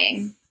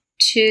trying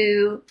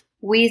to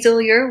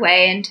weasel your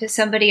way into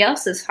somebody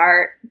else's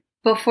heart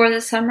before the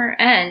summer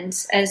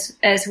ends,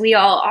 as we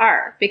all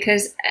are?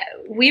 Because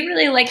we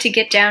really like to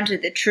get down to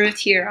the truth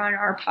here on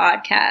our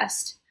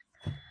podcast.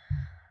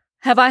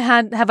 Have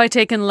I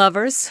taken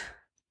lovers?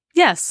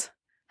 Yes.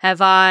 Have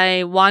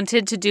I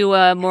wanted to do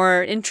a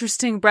more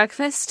interesting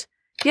breakfast?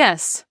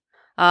 Yes.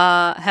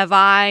 Have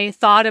I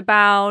thought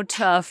about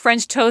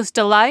French toast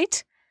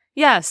delight?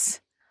 Yes.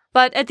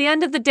 But at the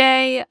end of the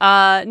day,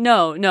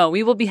 no,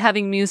 we will be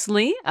having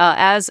muesli,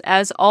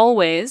 as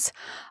always.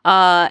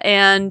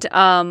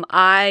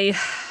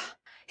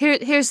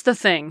 Here's the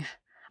thing.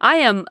 I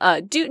am,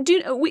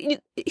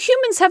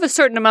 humans have a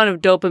certain amount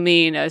of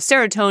dopamine,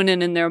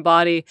 serotonin in their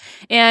body,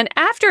 and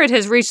after it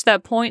has reached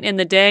that point in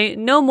the day,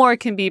 no more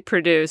can be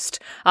produced.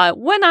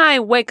 When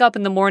I wake up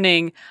in the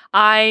morning,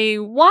 I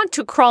want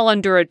to crawl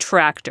under a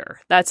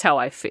tractor. That's how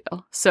I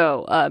feel.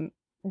 So,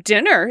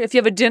 dinner, if you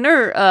have a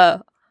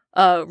dinner,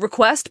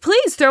 request,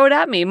 please throw it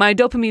at me. My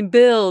dopamine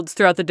builds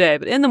throughout the day,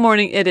 but in the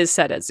morning, it is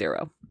set at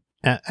 0.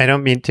 I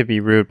don't mean to be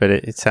rude, but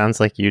it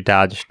sounds like you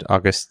dodged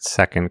August's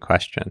second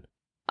question.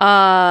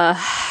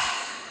 It's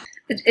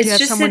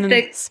just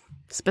that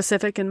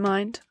specific in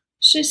mind.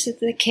 It's just that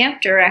the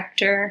camp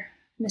director,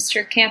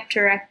 Mr. Camp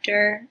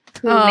Director,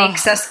 who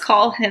makes us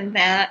call him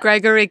that.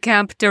 Gregory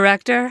Camp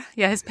Director.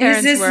 Yeah, his parents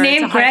Is his were.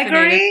 name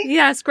Gregory?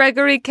 Yes,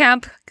 Gregory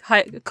Camp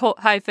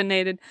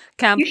hyphenated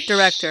Camp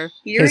Director.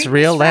 His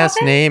real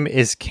last name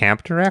is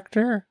Camp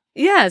Director?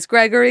 Yes,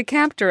 Gregory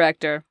Camp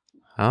Director.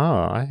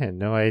 Oh, I had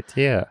no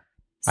idea.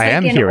 It's I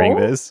am hearing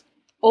this.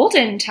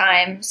 Olden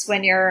times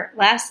when your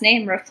last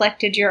name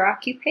reflected your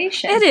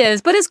occupation. It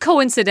is, but it's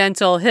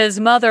coincidental. His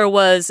mother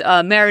was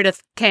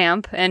Meredith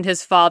Camp, and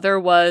his father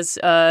was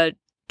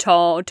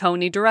Tall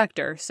Tony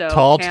Director. So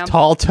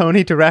Tall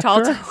Tony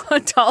Director?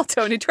 Tall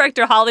Tony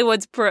Director,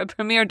 Hollywood's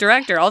premier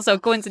director. Also,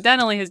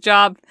 coincidentally, his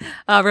job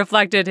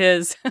reflected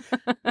his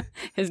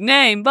his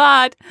name,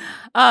 but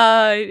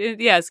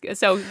yes,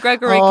 so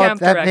Gregory Camp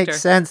Director.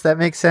 That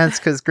makes sense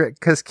because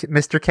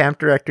Mr. Camp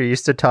Director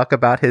used to talk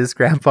about his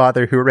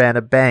grandfather who ran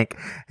a bank.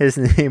 His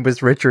name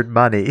was Richard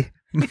Money.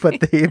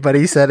 But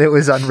he said it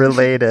was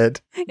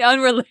unrelated.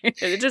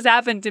 Unrelated. It just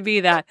happened to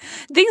be that.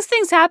 These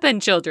things happen,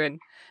 children.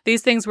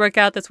 These things work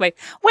out this way.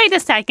 Wait a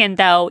second,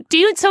 though.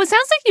 So it sounds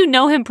like you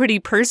know him pretty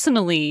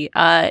personally.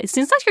 It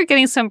seems like you're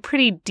getting some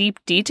pretty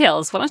deep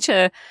details. Why don't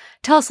you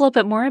tell us a little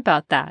bit more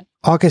about that?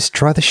 August,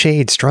 draw the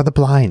shades, draw the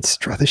blinds,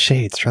 draw the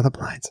shades, draw the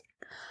blinds.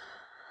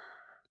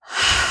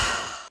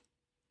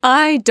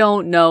 I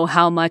don't know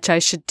how much I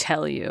should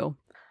tell you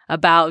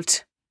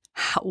about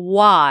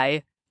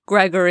why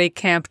Gregory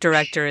Camp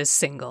Director is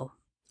single.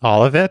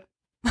 All of it?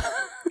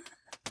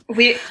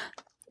 We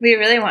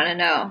really want to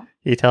know.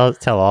 You tell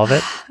all of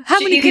it? How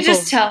many you people?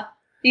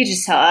 You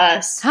just tell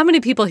us. How many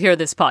people hear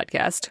this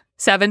podcast?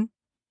 7?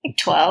 Like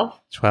 12.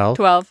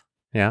 12?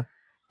 Yeah.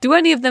 Do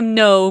any of them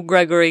know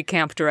Gregory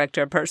Camp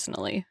Director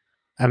personally?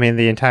 I mean,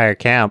 the entire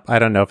camp. I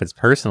don't know if it's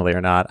personally or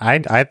not.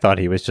 I thought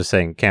he was just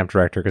saying Camp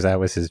Director because that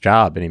was his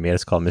job, and he made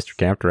us call Mr.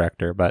 Camp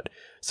Director. But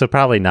so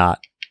probably not.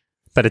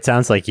 But it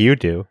sounds like you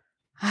do.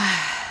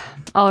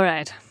 All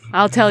right.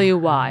 I'll tell you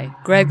why.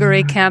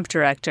 Gregory Camp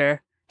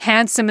Director,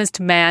 handsomest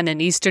man in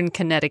Eastern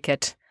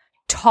Connecticut,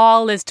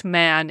 tallest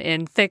man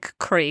in Thick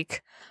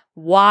Creek,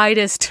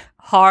 widest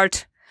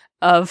heart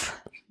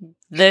of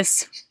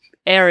this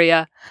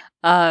area,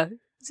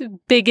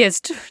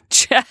 biggest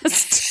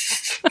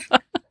chest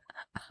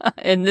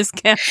in this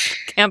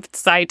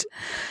campsite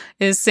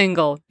is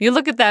single. You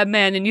look at that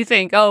man and you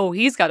think, oh,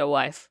 he's got a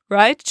wife,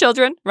 right?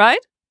 Children,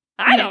 right?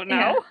 I don't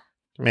know.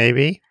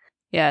 Maybe.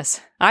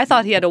 Yes, I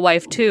thought he had a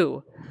wife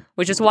too,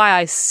 which is why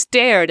I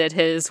stared at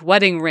his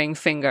wedding ring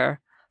finger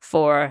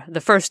for the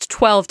first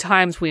 12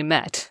 times we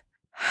met.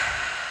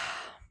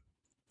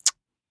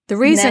 The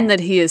reason that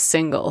he is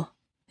single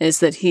is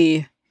that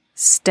he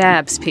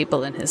stabs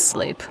people in his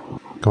sleep.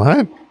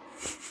 What?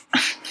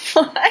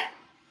 What?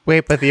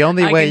 Wait, but the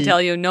only I way can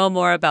tell you no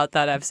more about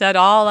that. I've said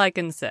all I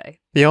can say.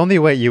 the only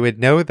way you would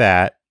know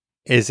that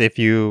is if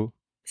you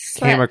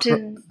came Slept across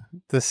in-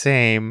 the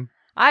same.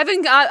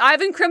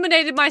 I've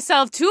incriminated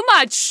myself too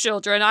much,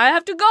 children. I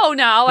have to go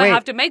now. Wait. I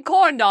have to make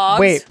corn dogs.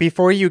 Wait,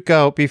 before you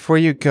go,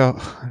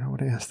 I don't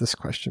want to ask this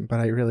question, but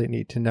I really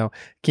need to know.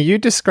 Can you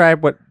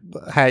describe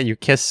how you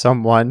kiss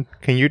someone?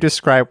 Can you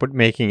describe what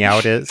making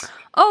out is?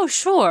 Oh,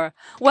 sure.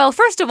 Well,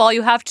 first of all,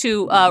 you have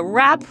to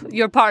wrap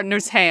your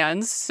partner's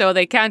hands so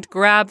they can't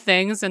grab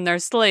things in their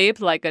sleep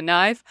like a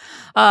knife.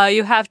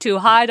 You have to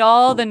hide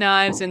all the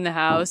knives in the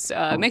house.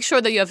 Make sure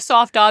that you have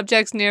soft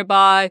objects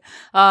nearby.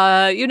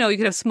 You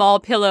could have small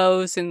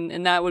pillows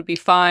and that would be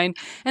fine.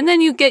 And then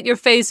you get your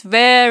face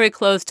very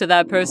close to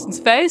that person's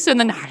face and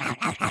then...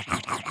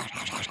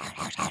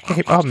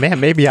 Hey, oh man,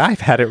 maybe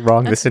I've had it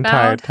wrong this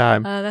entire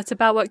time. That's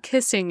about what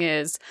kissing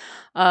is.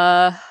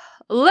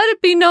 Let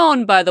it be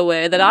known, by the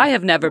way, that I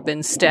have never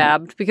been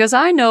stabbed because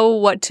I know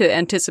what to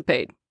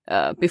anticipate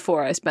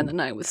before I spend the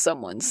night with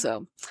someone.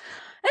 So,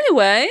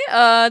 anyway,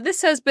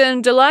 this has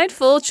been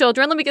delightful,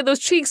 children. Let me get those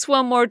cheeks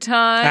one more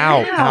time.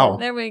 Ow.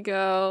 There we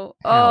go.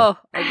 Ow. Oh,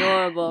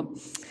 adorable.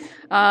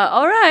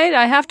 All right,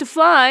 I have to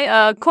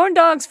fly. Corn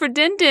dogs for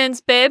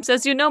din-dins, babes.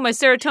 As you know, my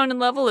serotonin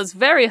level is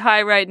very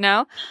high right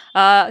now.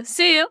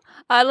 See you.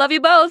 I love you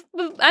both.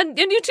 And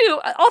you too.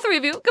 All three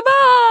of you.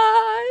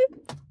 Goodbye.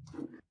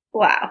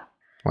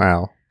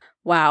 Wow.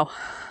 Wow.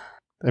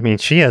 I mean,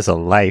 she has a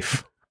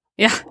life.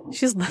 Yeah,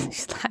 she's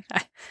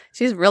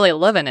really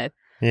living it.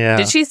 Yeah.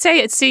 Did she say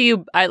it? See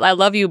you. I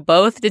love you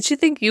both. Did she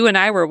think you and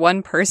I were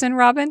one person,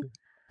 Robin?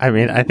 I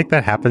mean, I think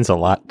that happens a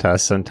lot to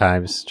us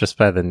sometimes, just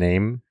by the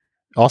name.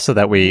 Also,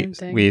 that we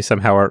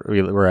somehow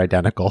we're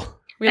identical.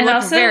 We And look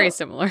also- very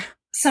similar.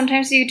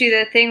 Sometimes you do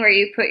the thing where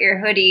you put your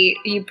hoodie,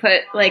 you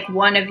put like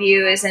one of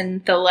you is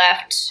in the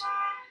left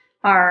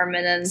arm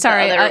and then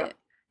Sorry, the other.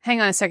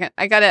 hang on a second.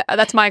 I got it.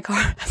 That's my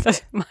car.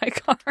 That's my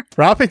car.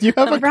 Robin, you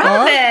have a car?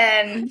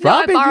 Robin! No,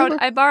 Robin,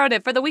 I borrowed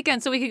it for the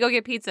weekend so we could go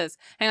get pizzas.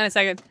 Hang on a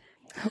second.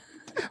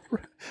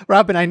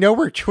 Robin, I know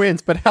we're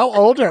twins, but how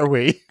old are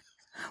we?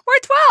 We're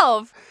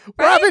 12.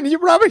 Right?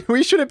 Robin,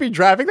 we shouldn't be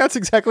driving. That's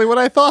exactly what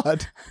I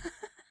thought.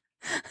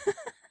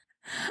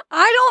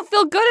 I don't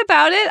feel good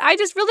about it. I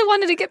just really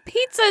wanted to get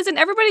pizzas and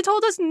everybody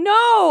told us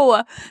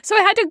no. So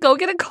I had to go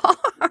get a car.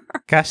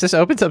 Gosh, this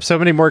opens up so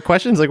many more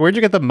questions. Like, where'd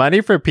you get the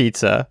money for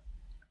pizza?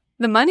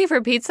 The money for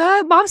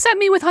pizza? Mom sent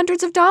me with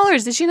hundreds of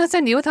dollars. Did she not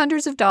send you with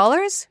hundreds of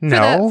dollars?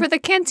 No. For the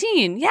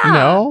canteen. Yeah.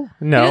 No.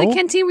 You know, the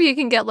canteen where you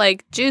can get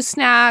like juice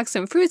snacks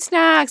and fruit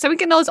snacks. And we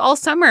get those all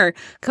summer.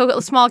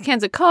 Small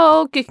cans of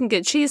Coke. You can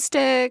get cheese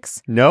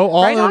sticks. No,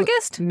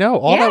 August? No,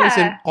 all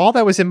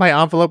that was in my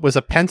envelope was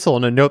a pencil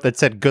and a note that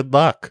said "Good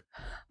luck."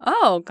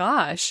 Oh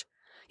gosh.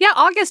 Yeah,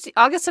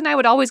 August and I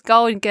would always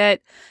go and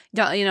get,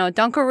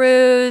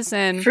 Dunkaroos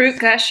and Fruit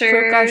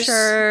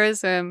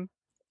gushers. and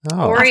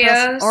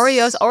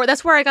Oreos. Or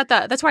that's where I got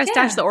that's where I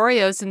stashed the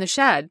Oreos in the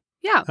shed.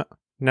 Yeah.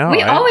 No,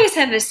 We always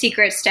have a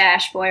secret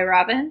stash, boy,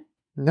 Robin.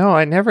 No,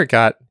 I never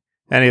got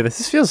any of this.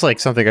 This feels like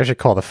something I should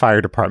call the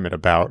fire department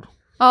about.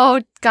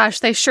 Oh gosh,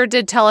 they sure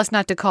did tell us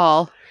not to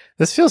call.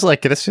 This feels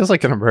like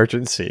an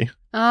emergency.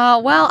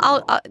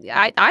 Well,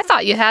 I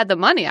thought you had the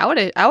money. I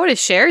would have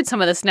shared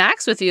some of the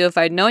snacks with you if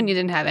I'd known you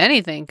didn't have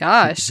anything.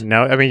 Gosh.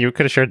 No, I mean you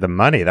could have shared the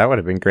money. That would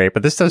have been great.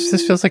 But this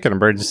feels like an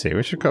emergency.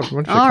 We should go.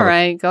 All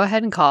right, go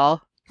ahead and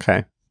call.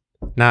 Okay.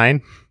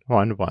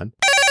 911.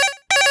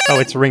 Oh,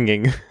 it's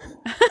ringing.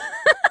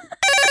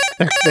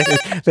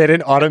 they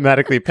didn't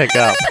automatically pick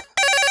up.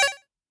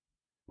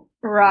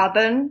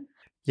 Robin,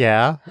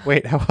 Yeah.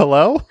 Wait.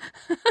 Hello.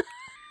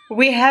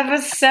 we have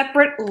a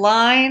separate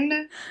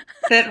line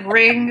that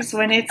rings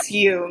when it's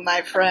you,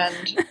 my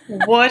friend.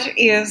 What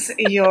is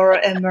your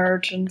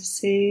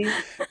emergency?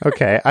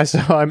 Okay. So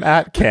I'm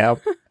at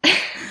camp.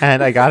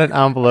 And I got an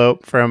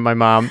envelope from my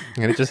mom,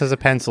 and it just has a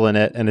pencil in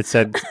it, and it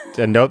said,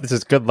 a note that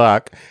says good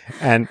luck.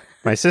 And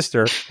my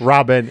sister,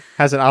 Robin,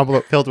 has an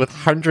envelope filled with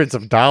hundreds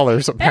of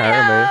dollars,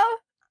 apparently. Hello?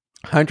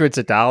 Hundreds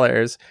of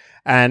dollars.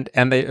 And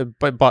they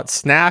bought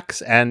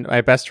snacks, and my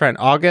best friend,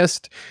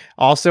 August,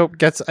 also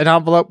gets an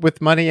envelope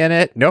with money in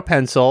it. No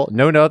pencil,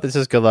 no note that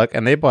says good luck.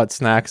 And they bought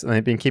snacks, and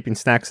they've been keeping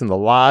snacks in the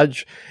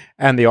lodge.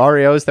 And the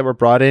Oreos that were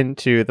brought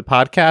into the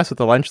podcast with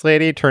the lunch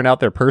lady turned out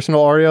they're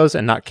personal Oreos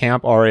and not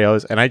camp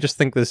Oreos. And I just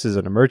think this is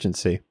an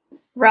emergency.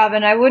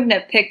 Robin, I wouldn't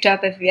have picked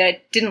up if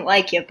I didn't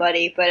like you,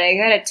 buddy, but I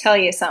gotta tell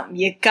you something.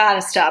 You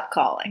gotta stop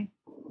calling.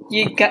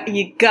 You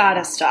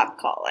gotta stop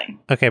calling.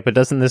 Okay, but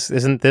isn't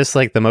this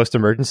like the most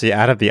emergency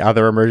out of the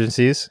other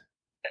emergencies?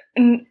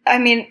 I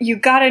mean, you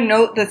got a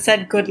note that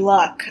said good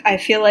luck. I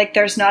feel like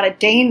there's not a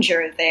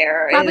danger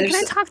there. Robin, can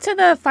I talk to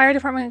the fire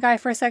department guy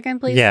for a second,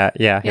 please? Yeah.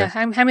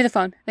 Hand me the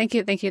phone. Thank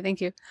you.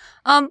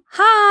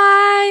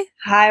 Hi.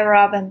 Hi,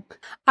 Robin.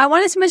 I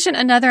wanted to mention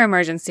another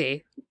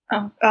emergency.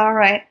 Oh, all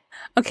right.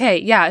 Okay,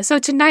 yeah. So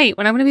tonight,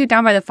 when I'm going to be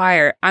down by the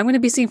fire, I'm going to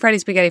be seeing Freddy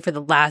Spaghetti for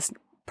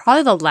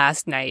probably the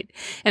last night.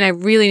 And I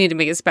really need to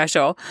make it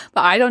special,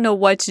 but I don't know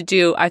what to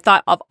do. I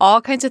thought of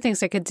all kinds of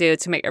things I could do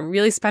to make a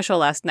really special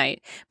last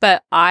night,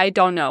 but I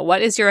don't know.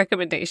 What is your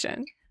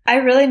recommendation? I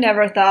really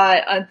never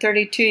thought on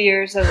 32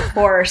 years of the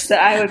force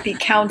that I would be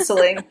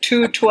counseling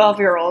two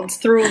 12-year-olds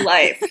through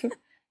life.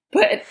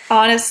 But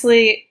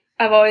honestly,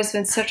 I've always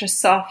been such a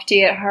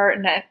softie at heart,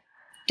 and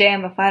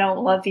damn if I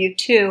don't love you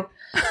too.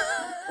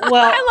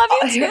 Well, I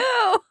love you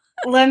too.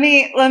 Let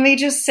me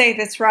just say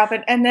this,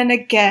 Robin, and then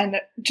again,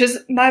 just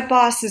my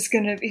boss is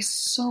going to be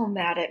so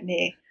mad at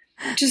me.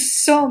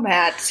 Just so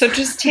mad. So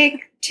just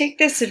take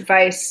this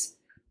advice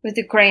with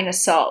a grain of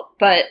salt,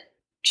 but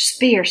just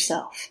be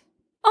yourself.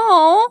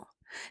 Oh,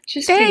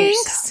 just thanks. be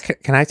yourself.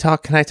 Can I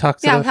talk? Can I talk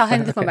to? Yeah, I'll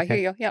hand the phone back. Here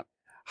you go. Yep.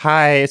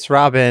 Hi, it's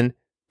Robin.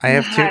 I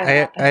have two.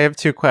 Hi, Robin. I have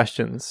two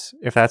questions,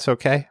 if that's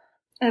okay.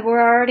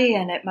 We're already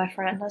in it, my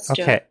friend. Let's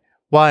do Okay. it.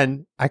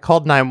 One, I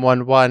called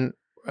 911.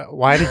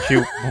 Why did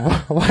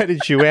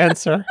you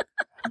answer?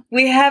 Do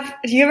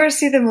you ever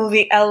see the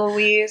movie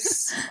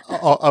Eloise?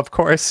 Oh, of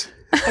course.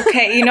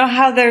 Okay, you know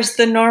how there's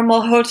the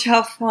normal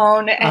hotel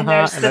phone and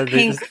there's the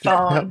pink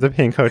phone. The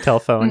pink hotel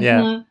phone,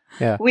 Mhm.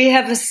 Yeah. We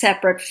have a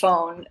separate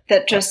phone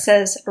that just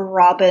says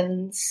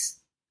Robin's.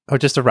 Oh,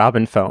 just a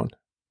Robin phone.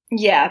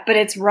 Yeah, but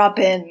it's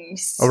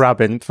Robin's. Oh,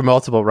 Robin, for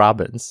multiple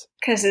Robins.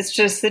 Because it's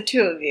just the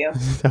two of you.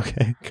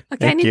 Okay.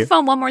 Okay, I need the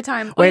phone one more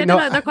time. Wait, no.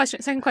 Another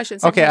question. Second question.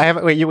 Okay, I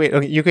have. Wait.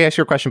 You can ask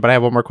your question, but I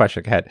have one more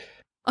question. Go ahead.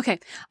 Okay.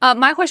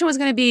 My question was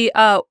going to be,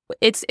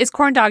 it's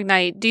corn dog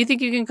night. Do you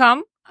think you can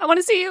come? I want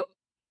to see you.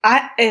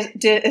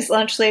 Is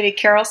Lunch Lady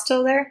Carol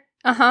still there?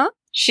 Uh-huh.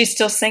 She's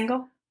still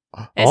single?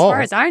 As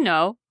far as I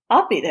know.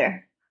 I'll be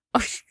there.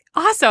 Oh,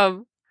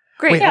 awesome.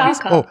 Great. Wait, Yeah,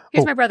 here's I'll come.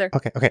 here's my brother.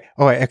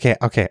 Okay.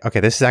 Okay.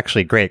 This is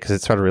actually great because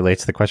it sort of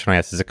relates to the question I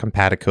asked. It's a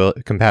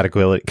compatibility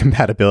question. Compatibility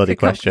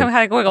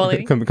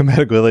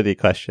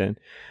question.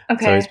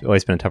 Okay. It's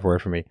always been a tough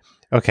word for me.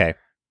 Okay.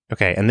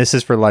 And this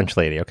is for Lunch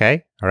Lady.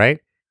 Okay. All right.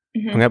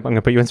 Mhm. I'm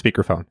gonna put you on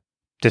speakerphone.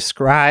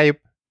 Describe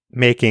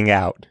making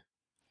out.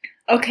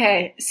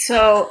 Okay,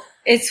 so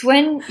it's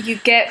when you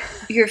get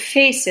your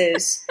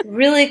faces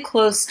really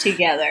close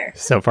together.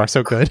 So far,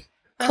 so good.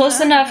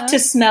 Close enough to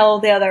smell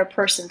the other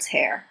person's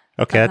hair.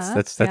 Okay,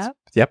 that's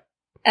yep.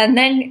 And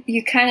then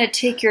you kind of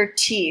take your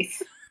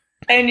teeth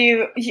and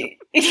you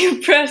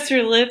press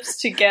your lips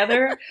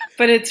together,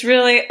 but it's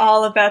really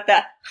all about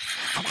that.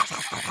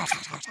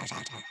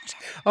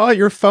 Oh,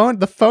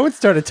 the phone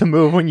started to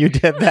move when you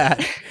did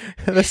that.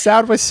 The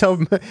sound was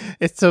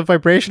it's so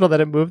vibrational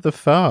that it moved the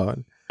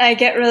phone. I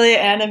get really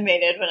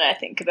animated when I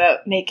think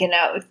about making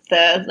out with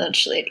the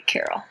Lunch Lady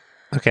Carol.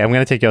 Okay, I'm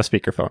going to take you off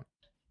speakerphone.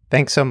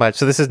 Thanks so much.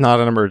 So this is not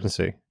an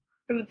emergency.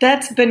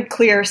 That's been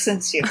clear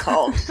since you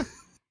called.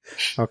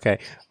 Okay.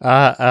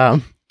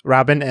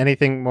 Robin,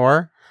 anything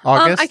more?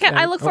 August?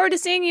 I look forward to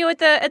seeing you at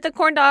the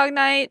corn dog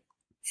night.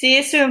 See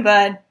you soon,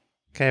 bud.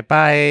 Okay,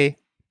 bye.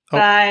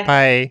 Bye.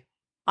 Bye.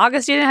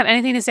 August, you didn't have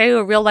anything to say to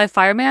a real life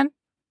fireman?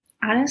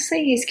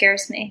 Honestly, he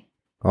scares me.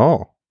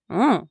 Oh.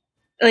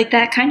 Like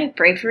that kind of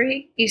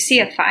bravery. You see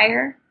a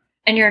fire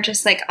and you're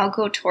just like, I'll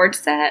go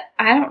towards that.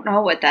 I don't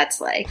know what that's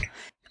like.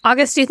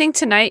 August, do you think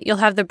tonight you'll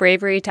have the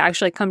bravery to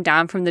actually come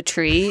down from the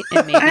tree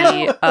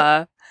and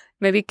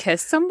maybe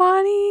kiss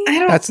somebody?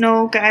 I don't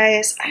know,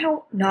 guys. I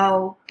don't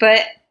know.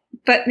 But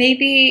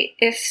maybe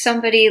if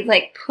somebody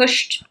like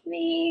pushed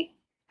me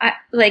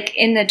like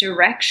in the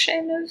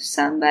direction of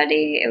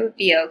somebody, it would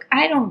be okay.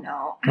 I don't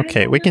know.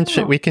 Okay, we can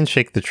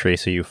shake the tree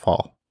so you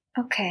fall.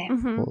 Okay.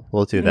 Mm-hmm.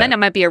 We'll do that. And then it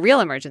might be a real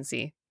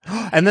emergency.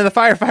 And then the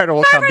firefighter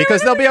will come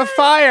because there'll be a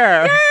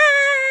fire.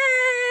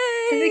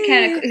 That'd be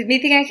kind of. You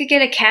think I could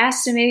get a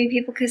cast and maybe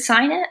people could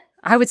sign it?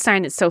 I would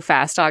sign it so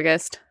fast,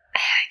 August.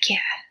 Yeah.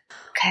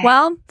 Okay.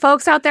 Well,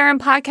 folks out there in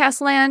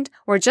podcast land,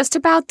 we're just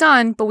about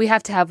done, but we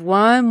have to have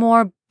one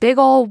more big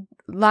old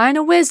line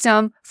of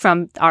wisdom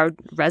from our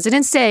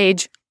resident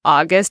sage,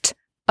 August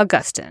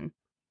Augustin.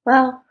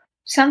 Well,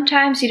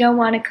 sometimes you don't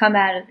want to come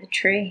out of the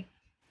tree,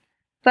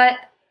 but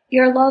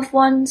your loved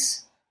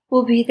ones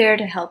will be there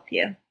to help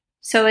you.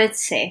 So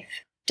it's safe.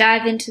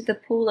 Dive into the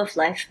pool of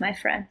life, my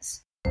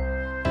friends.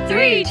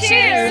 3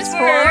 cheers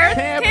for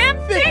Camp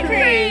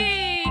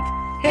Creek!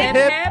 Hip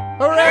hip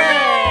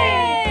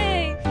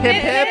hooray! Hip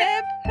hip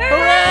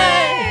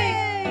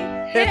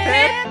hooray! Hip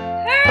hip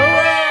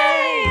hooray!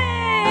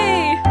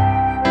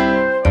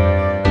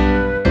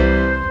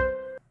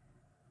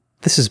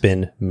 This has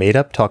been Made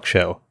Up Talk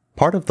Show,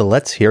 part of the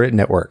Let's Hear It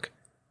Network.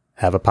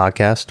 Have a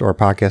podcast or a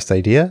podcast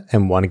idea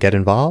and want to get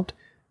involved?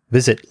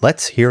 Visit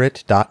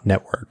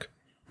letshearit.network.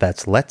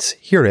 That's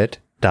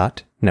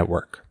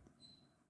letshearit.network.